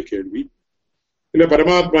 அந்த மாதிரி கேள்வி. இல்ல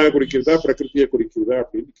பரமாத்மாவை குறிக்கிறதா, பிரகிருத்தியை குறிக்கிறதா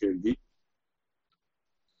அப்படின்னு கேள்வி.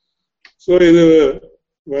 So இது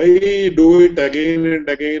why do it again and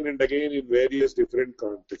again and again in various different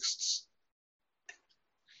contexts?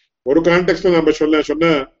 ஒரு கான்டெக்ட்ல நம்ம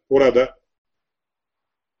சொன்ன போறாதா?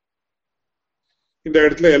 இந்த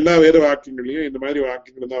இடத்துல எல்லா வேத வாக்கியங்களையும் இந்த மாதிரி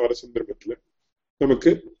வாக்கியங்கள் தான் வர சந்தர்ப்பத்துல நமக்கு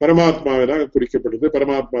பரமாத்மாவை தான் குறிக்கப்படுது,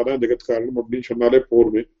 பரமாத்மா தான் ஜெகத் காரணம் அப்படின்னு சொன்னாலே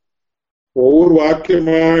போர்மை. ஒவ்வொரு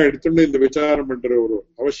வாக்கியமா எடுத்துட்டு இந்த விசாரம் பண்ற ஒரு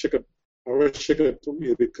அவசியத்துவம்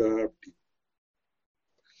இருக்கா அப்படி.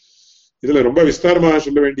 இதுல ரொம்ப விஸ்தாரமாக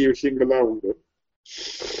சொல்ல வேண்டிய விஷயங்கள் தான் உண்டு.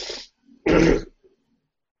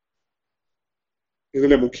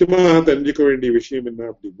 இதுல முக்கியமாக தெரிஞ்சுக்க வேண்டிய விஷயம் என்ன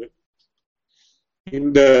அப்படின்னு,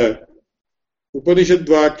 இந்த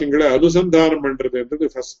உபனிஷத் வாக்கியங்களை அனுசந்தானம் பண்றதுன்றது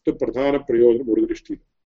ஃபர்ஸ்ட் பிரதான பிரயோஜனம் ஒரு திருஷ்டி.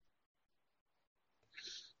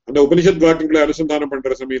 அந்த உபனிஷத் வாக்கியங்களை அனுசந்தானம்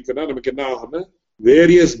பண்ற சமயத்துல நமக்கு என்ன ஆகும்னா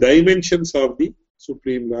various dimensions of the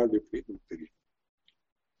supreme Lord எப்படி நமக்கு தெரியும்.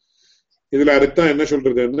 இதுல அர்த்தம் என்ன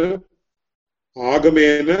சொல்றதுன்னு,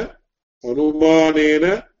 ஆகமேன அனுமானேன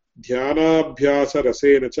தியானாபியாச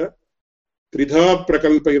ரசேன ச த்ரிதா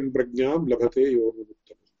பிரகல்பயன் பிரஜாம் லபதே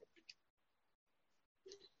யோகமுக்தம்.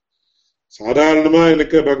 சாதாரணமா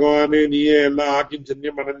எனக்கு பகவானே நீயே எல்லாம் ஆக்கின்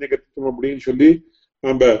ஜன்யம் அனன்யகத்துவம் அப்படின்னு சொல்லி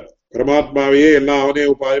நம்ம பரமாத்மாவையே எல்லாம் அவனே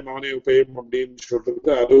உபாயம் அவனே உபயம் அப்படின்னு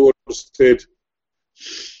சொல்றது அது ஒரு ஸ்டேஜ்.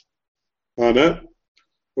 ஆனா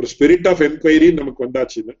ஒரு ஸ்பிரிட் ஆஃப் என்கொயரி நமக்கு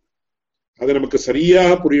வந்தாச்சுன்னு அது நமக்கு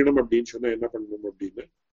சரியாக புரியணும் அப்படின்னு சொன்னா என்ன பண்ணணும் அப்படின்னு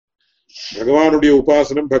பகவானுடைய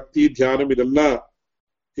உபாசனம் பக்தி தியானம் இதெல்லாம்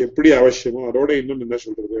எப்படி அவசியமோ அதோட இன்னும் என்ன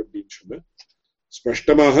சொல்றது அப்படின்னு சொன்ன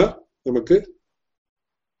ஸ்பஷ்டமாக நமக்கு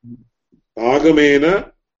ஆகமேன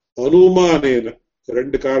அனுமானேன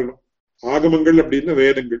ரெண்டு காரணம். ஆகமங்கள் அப்படின்னா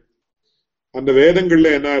வேதங்கள். அந்த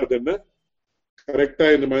வேதங்கள்ல என்ன ஆகுதுன்னா கரெக்டா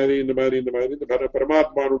இந்த மாதிரி இந்த மாதிரி இந்த மாதிரி இந்த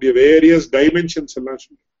பரமாத்மானுடைய வேரியஸ் டைமென்ஷன்ஸ் எல்லாம்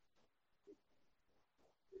சொல்றோம்.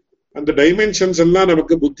 அந்த டைமென்ஷன்ஸ் எல்லாம்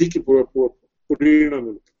நமக்கு புத்திக்கு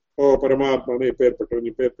புரியணும். ஓ பரமாத்மான இப்ப ஏற்பட்டவன்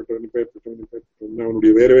இப்ப ஏற்பட்டவன் இப்ப ஏற்பட்டவன் இப்ப ஏற்பட்டவன்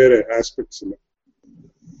அவனுடைய வேற வேற ஆஸ்பெக்ட்ஸ் இல்லை.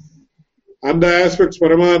 அந்த ஆஸ்பெக்ட்ஸ்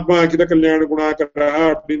பரமாத்மா அகில கல்யாண குணாகரா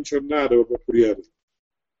அப்படின்னு சொன்னா அது புரியாது.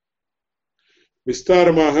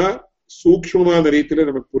 விஸ்தாரமாக சூக்ஷ்மமான ரீதியில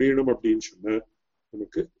நமக்கு புரியணும் அப்படின்னு சொன்னா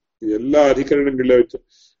நமக்கு எல்லா அதிகரணங்கள்ல வச்சு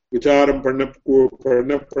விசாரம்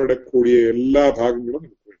பண்ணப்படக்கூடிய எல்லா பாகங்களும்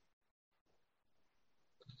நமக்கு வேணும்.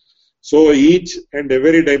 So each and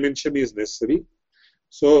every dimension is necessary.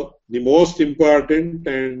 So the most important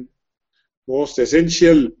and most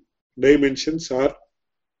essential dimensions are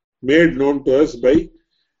made known to us by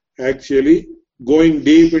actually going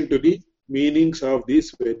deep into the meanings of these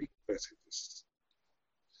Vedic passages.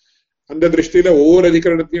 அந்த திருஷ்டியில ஒவ்வொரு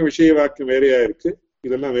அதிகரணத்தையும் விஷய வாக்கியம் வேறையா இருக்கு,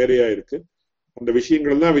 இதெல்லாம் வேறையா இருக்கு. அந்த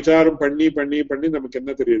விஷயங்கள் எல்லாம் விசாரம் பண்ணி பண்ணி பண்ணி நமக்கு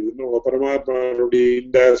என்ன தெரியுதுன்னா பரமாத்மாவுடைய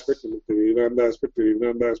இந்த ஆஸ்பெக்ட் நமக்கு தெரியுது, அந்த ஆஸ்பெக்ட் தெரியுது,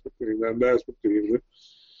 அந்த ஆஸ்பெக்ட் தெரியுது, அந்த ஆஸ்பெக்ட் தெரியுது.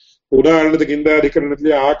 உதாரணத்துக்கு இந்த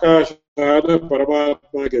அதிகரணத்திலேயே ஆகாஷான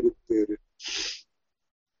பரமாத்மாக்கு எதுக்கு பேரு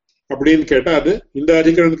அப்படின்னு கேட்டா அது இந்த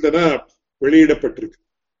அதிகரணத்துலதான் வெளியிடப்பட்டிருக்கு.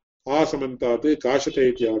 ஆசமந்தாது காஷத்தை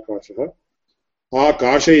ஆகாஷா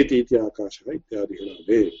ஆகாஷயதி ஆகாஷா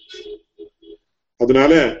இத்தியாதிகளாவே.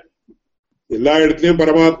 அதனால எல்லா இடத்துலயும்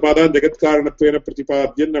பரமாத்மா தான் ஜெகத்காரணத்துவ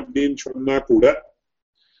பிரதிபாத்தியன் அப்படின்னு சொன்னா கூட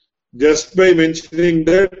just by mentioning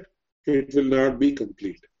that it will not be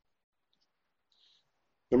complete.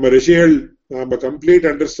 நம்ம ரிஷிகள் நாம கம்ப்ளீட்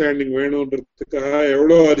அண்டர்ஸ்டாண்டிங் வேணும்ன்றதுக்காக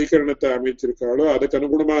எவ்வளவு அதிகரணத்தை அமைச்சிருக்காளோ அதுக்கு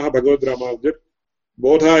அனுகுணமாக பகவத் ராமானுஜர்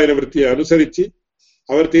போதாயன விருத்தியை அனுசரிச்சு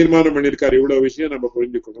அவர் தீர்மானம் பண்ணியிருக்காரு இவ்வளவு விஷயம் நம்ம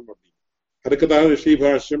புரிஞ்சுக்கணும் அப்படின்னு. அதுக்குதான்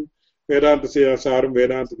ஸ்ரீபாஷ்யம், வேதாந்த சாரம்,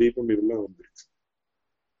 வேதாந்த தீபம் இதெல்லாம் வந்துருக்கு.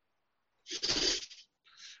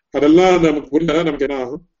 அதெல்லாம் நமக்கு புரிஞ்சாதான் நமக்கு என்ன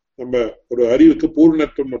ஆகும், நம்ம ஒரு அறிவுக்கு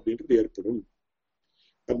பூர்ணத்துவம் அப்படின்றது ஏற்படும்.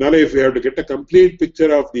 அதனால if you have to get a complete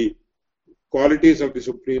picture of the qualities of the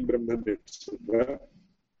Supreme Brahman,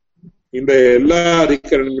 இந்த எல்லா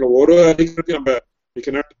அதிகரணங்களும் ஒரு அதிகரணத்தையும் நம்ம we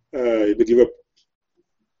cannot give up.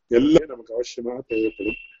 எல்லாம் நமக்கு அவசியமாக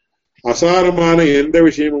தேவைப்படும். அசாரமான எந்த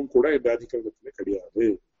விஷயமும் கூட இந்த அதிகரணத்துல கிடையாது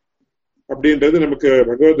அப்படின்றது நமக்கு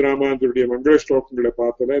பகவத் ராமானுஜருடைய மங்கள ஸ்லோகங்களை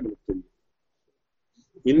பார்த்தாலே நமக்கு தெரியும்.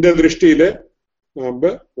 இந்த திருஷ்டியில நாம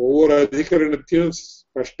ஒவ்வொரு அதிகரணத்தையும்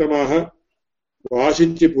ஸ்பஷ்டமாக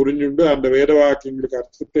வாசிச்சு புரிஞ்சுண்டு அந்த வேத வாக்கியங்களுக்கு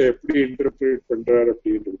அர்த்தத்தை எப்படி இன்டர்பிரேட் பண்றாரு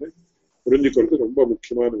அப்படின்றது புரிஞ்சுக்கிறது ரொம்ப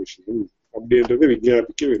முக்கியமான விஷயம் அப்படின்றத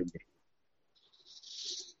விஞ்ஞாபிக்க விரும்புறேன்.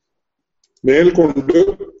 மேற்கொண்டு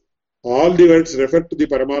all the words refer to the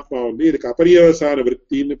பரமாத்மா வந்து இதுக்கு அபரியவசான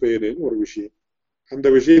விற்த்தின்னு பேருன்னு ஒரு விஷயம். அந்த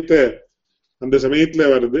விஷயத்த அந்த சமயத்துல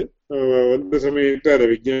வருது, வந்த சமயத்துல அதை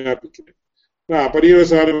விஞ்ஞாபிக்கிறேன்.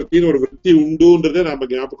 அபரியவசான விற்த்தின்னு ஒரு விற்பி உண்டுன்றதை நாம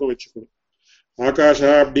ஞாபகம் வச்சுக்கணும்.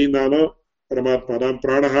 ஆகாஷா அப்படின்னாலும் பரமாத்மா தான்,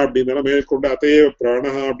 பிராணஹா அப்படின்னாலும் மேற்கொண்டு அத்தையே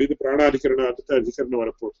பிராணஹா அப்படின்னு பிராணாதிகரணம் அடுத்த அதிகரணம்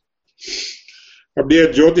வரப்போகுது. அப்படியே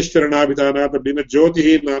ஜோதிஷ்கரணாபிதானாத் அப்படின்னா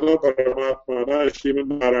ஜோதிஹின்னாலும் பரமாத்மா தான்,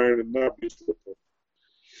 ஸ்ரீமன் நாராயணன் தான் அப்படின்னு சொல்லிப்போம்.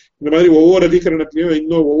 இந்த மாதிரி ஒவ்வொரு அதிகரணத்திலையும்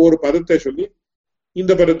இன்னும் ஒவ்வொரு பதத்தை சொல்லி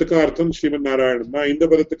இந்த பதத்துக்கும் அர்த்தம் ஸ்ரீமன் நாராயணன் தான், இந்த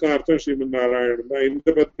பதத்துக்கும் அர்த்தம் ஸ்ரீமன் நாராயணன் தான், இந்த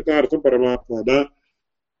பதத்துக்கும் அர்த்தம் பரமாத்மா தான்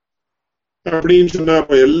அப்படின்னு சொன்னா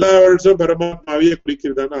அப்ப எல்லா வருஷம் பரமாத்மாவையே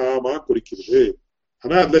குறிக்கிறதான ஆமா குறிக்கிறது.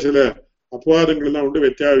 ஆனா அதுல சில அபவாதங்கள் எல்லாம் உண்டு,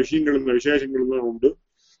 விஷயங்கள் விசேஷங்கள் எல்லாம் உண்டு.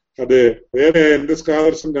 அது வேற எந்த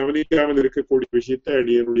ஸ்காலர்ஸும் கவனிக்காமல் இருக்கக்கூடிய விஷயத்தை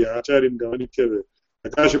என்னுடைய ஆச்சாரியன் கவனிச்சு அது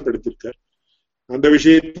பிரகாசப்படுத்திருக்கார். அந்த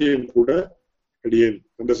விஷயத்தையும் கூட அடியேன்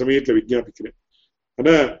அந்த சமயத்துல விஞ்ஞாபிக்கிறேன்.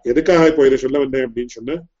 ஆனா எதுக்காக இப்போ இதை சொல்ல வந்தேன் அப்படின்னு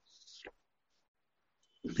சொன்ன,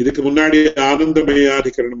 இதுக்கு முன்னாடி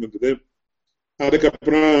ஆனந்தமயாதிகரணம் வந்தது,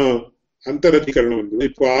 அதுக்கப்புறம் அந்தரதிகரணம் வந்தது,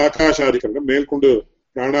 இப்போ ஆகாஷாதிகரணம், மேற்கொண்டு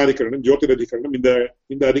பிராணாதிகரணம், ஜோதிரதிகரணம்.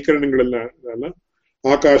 இந்த அதிகரணங்கள் எல்லாம்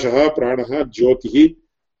ஆகாஷா பிராணஹா ஜோதிஹி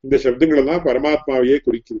இந்த சப்தங்கள் எல்லாம் பரமாத்மாவையே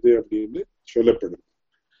குறிக்கிறது அப்படின்னு சொல்லப்படுது.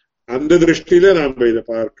 அந்த திருஷ்டியில நாம இதை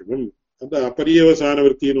பார்க்கணும். அந்த அபரியவசான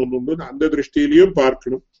விற்த்தின்னு ஒண்ணு உண்டு, அந்த திருஷ்டியிலையும்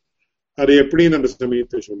பார்க்கணும். அது எப்படின்னு அந்த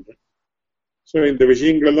சமயத்தை சொல்றேன். சோ இந்த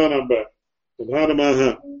விஷயங்கள் எல்லாம் நம்ம பிரதானமாக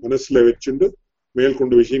மனசுல வச்சுண்டு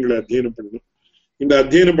மேற்கொண்டு விஷயங்களை அத்தியனம் பண்ணணும். இந்த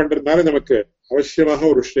அத்தியனம் பண்றதுனால நமக்கு அவசியமாக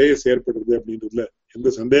ஒரு ஸ்ரேயஸ் ஏற்படுது அப்படின்றதுல எந்த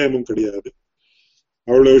சந்தேகமும் கிடையாது.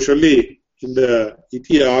 அவ்வளவு சொல்லி இந்த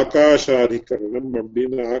இதி ஆகாஷாதிகரணம்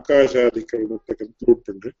அப்படின்னு ஆகாஷாதிகரணத்தை கன்க்ளூட்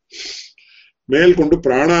பண்றேன். மேற்கொண்டு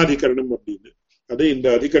பிராணாதிகரணம் அப்படின்னு அது இந்த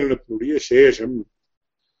அதிகரணத்தினுடைய சேஷம்.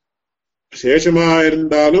 சேஷமா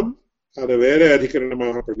இருந்தாலும் அதை வேற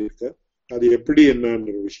அதிகரணமாக பண்ணியிருக்க. அது எப்படி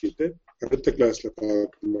என்னன்ற விஷயத்தை அடுத்த கிளாஸ்ல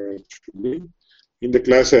பார்க்கலாம் சொல்லி இந்த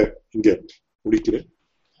கிளாஸ இங்க முடிக்கிறேன்.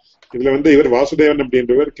 இதுல இவர் வாசுதேவன்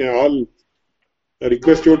அப்படின்றவர் I'll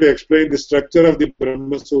request you to explain the structure of the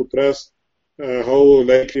Brahma Sutras, how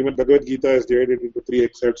like Srimad Bhagavad Gita is divided into 3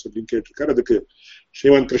 excerpts of Linketrakar. Adukku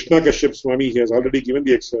Sriman Krishna Kashyap Swami, he has already given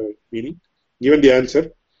the meaning, given the answer.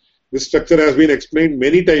 This structure has been explained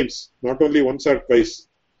many times, not only once or twice,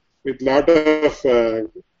 with lot of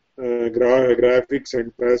graphics and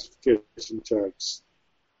classification charts.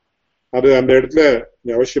 அது அந்த இடத்துல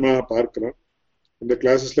அவசியமாக பார்க்கலாம். இந்த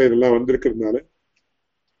கிளாஸஸ்ல இதெல்லாம் வந்திருக்கிறதுனால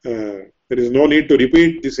there is no need to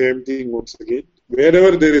repeat the same thing once again.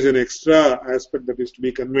 Wherever there is an extra aspect that is to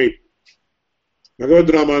be conveyed, Bhagavad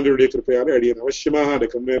Ramanujடைய கிருபையால அடியேன் அவசியமாக அதை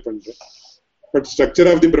கன்வே பண்றேன். But structure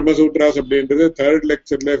of the Brahmasutras அப்படின்றது 3rd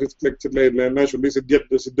லெக்சர்ல 5th லெக்சர்ல இதுல என்ன சொல்லி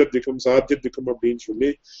சித்தத்திக்கும் சாத்தியத்திக்கும் அப்படின்னு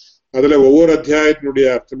சொல்லி அதுல ஒவ்வொரு அத்தியாயத்தினுடைய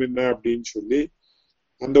அர்த்தம் என்ன அப்படின்னு சொல்லி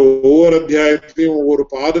அந்த ஒவ்வொரு அத்தியாயத்திலையும் ஒவ்வொரு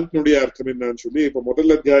பாதத்தினுடைய அர்த்தம் என்னன்னு சொல்லி இப்ப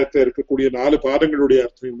முதல் அத்தியாயத்துல இருக்கக்கூடிய 4 பாதங்களுடைய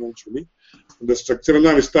அர்த்தம் என்னன்னு சொல்லி இந்த ஸ்ட்ரக்சர்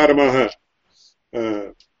எல்லாம் விஸ்தாரமாக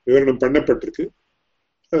விவரணம் பண்ணப்பட்டிருக்கு.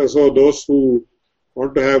 So those who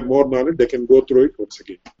want to have more knowledge, they can go through it once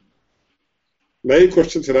again. Live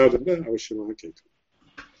questions ஏதாவது இருந்தா அவசியமாக கேட்கலாம்.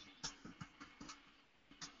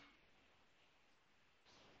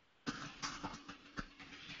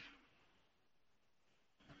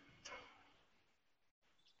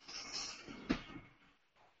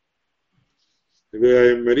 I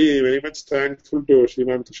am very, very much thankful to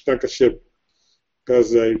Sriman Krishna Kashyap because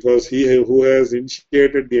it was he who has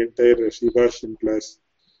initiated the entire shrIbhAShyam class.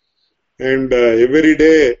 And every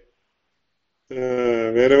day,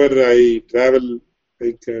 wherever I travel,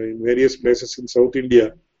 like in various places in South India,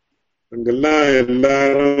 அங்கெல்லாம்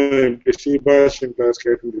எல்லாரும் shrIbhAShyam class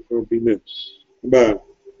கேட்டுருக்கோம் அப்படின்னு ரொம்ப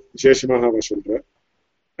விசேஷமாக அவ சொல்ற.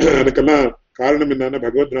 அதுக்கெல்லாம் காரணம் என்னன்னா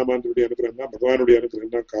பகவத் ராமானுடைய அனுகிரகம் தான், பகவானுடைய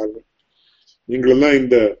அனுகிரகம் தான் காரணம். நீங்களெல்லாம்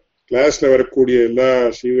இந்த கிளாஸ்ல வரக்கூடிய எல்லா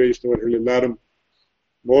ஸ்ரீ வைஷ்ணவர்கள் எல்லாரும்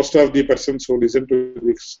most of the persons who listen to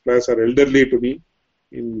this class are elderly to me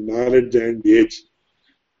in knowledge and age.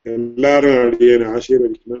 எல்லாரும் அடியேன்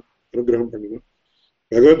ஆசீர்வதிக்கணும், அனுகிரகம் பண்ணணும்.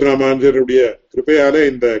 பகவத் ராமானுஜருடைய கிருபையால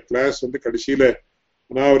இந்த கிளாஸ் கடைசியில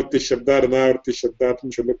அனாவர்த்தி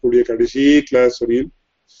சப்தார்த்தம் சொல்லக்கூடிய கடைசி கிளாஸ் வரையில்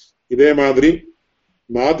இதே மாதிரி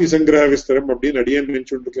நாதி சங்கிரக விஸ்தரம் அப்படின்னு அடியேன்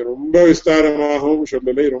நினைச்சுட்டு ரொம்ப விஸ்தாரமாகவும்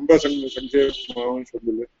சொல்லலை, ரொம்ப சங்கேபமாகவும்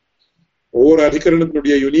சொல்லலை. ஒவ்வொரு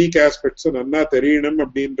அதிகரணத்தினுடைய யுனிக் ஆஸ்பெக்ட்ஸும் நன்னா தெரியணும்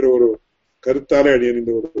அப்படின்ற ஒரு கருத்தால அடியன்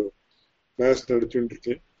இந்த ஒரு கிளாஸ் நடத்திட்டு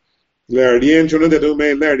இருக்கேன். இல்ல அடியேன் சொன்னது எதுவுமே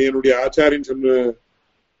இல்லை, அடியனுடைய ஆச்சாரியன் சொன்ன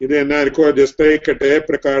இது என்ன இருக்கோ just like a tape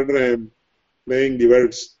recorder I am playing the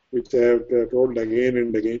words which I have told again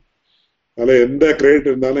and again. அதுல எந்த கிரெடிட்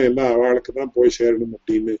இருந்தாலும் எல்லாம் அவளுக்கு தான் போய் சேரணும்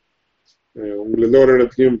அப்படின்னு உங்கள்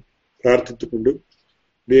எல்லோரிடத்தையும் பிரார்த்தித்துக் கொண்டு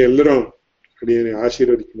அப்படியே எல்லாரும் அப்படியே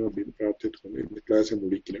ஆசீர்வதிக்கணும் அப்படின்னு பிரார்த்தித்துக் கொண்டு இந்த கிளாஸை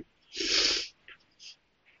முடிக்கிறேன்.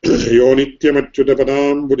 யோ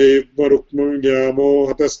நித்யமச்சுதபதாம்புஜைர்வருக்மம்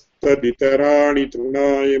வ்யாமோஹதஸ்ததிதராணி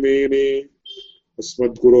தృణாய மேனே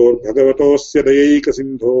அஸ்மத்குரோர் பகவதோஸ்ய தயைக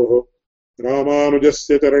சிந்தோஹ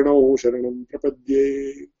ராமானுஜஸ்ய சரணௌ சரணம் பிரபத்யே.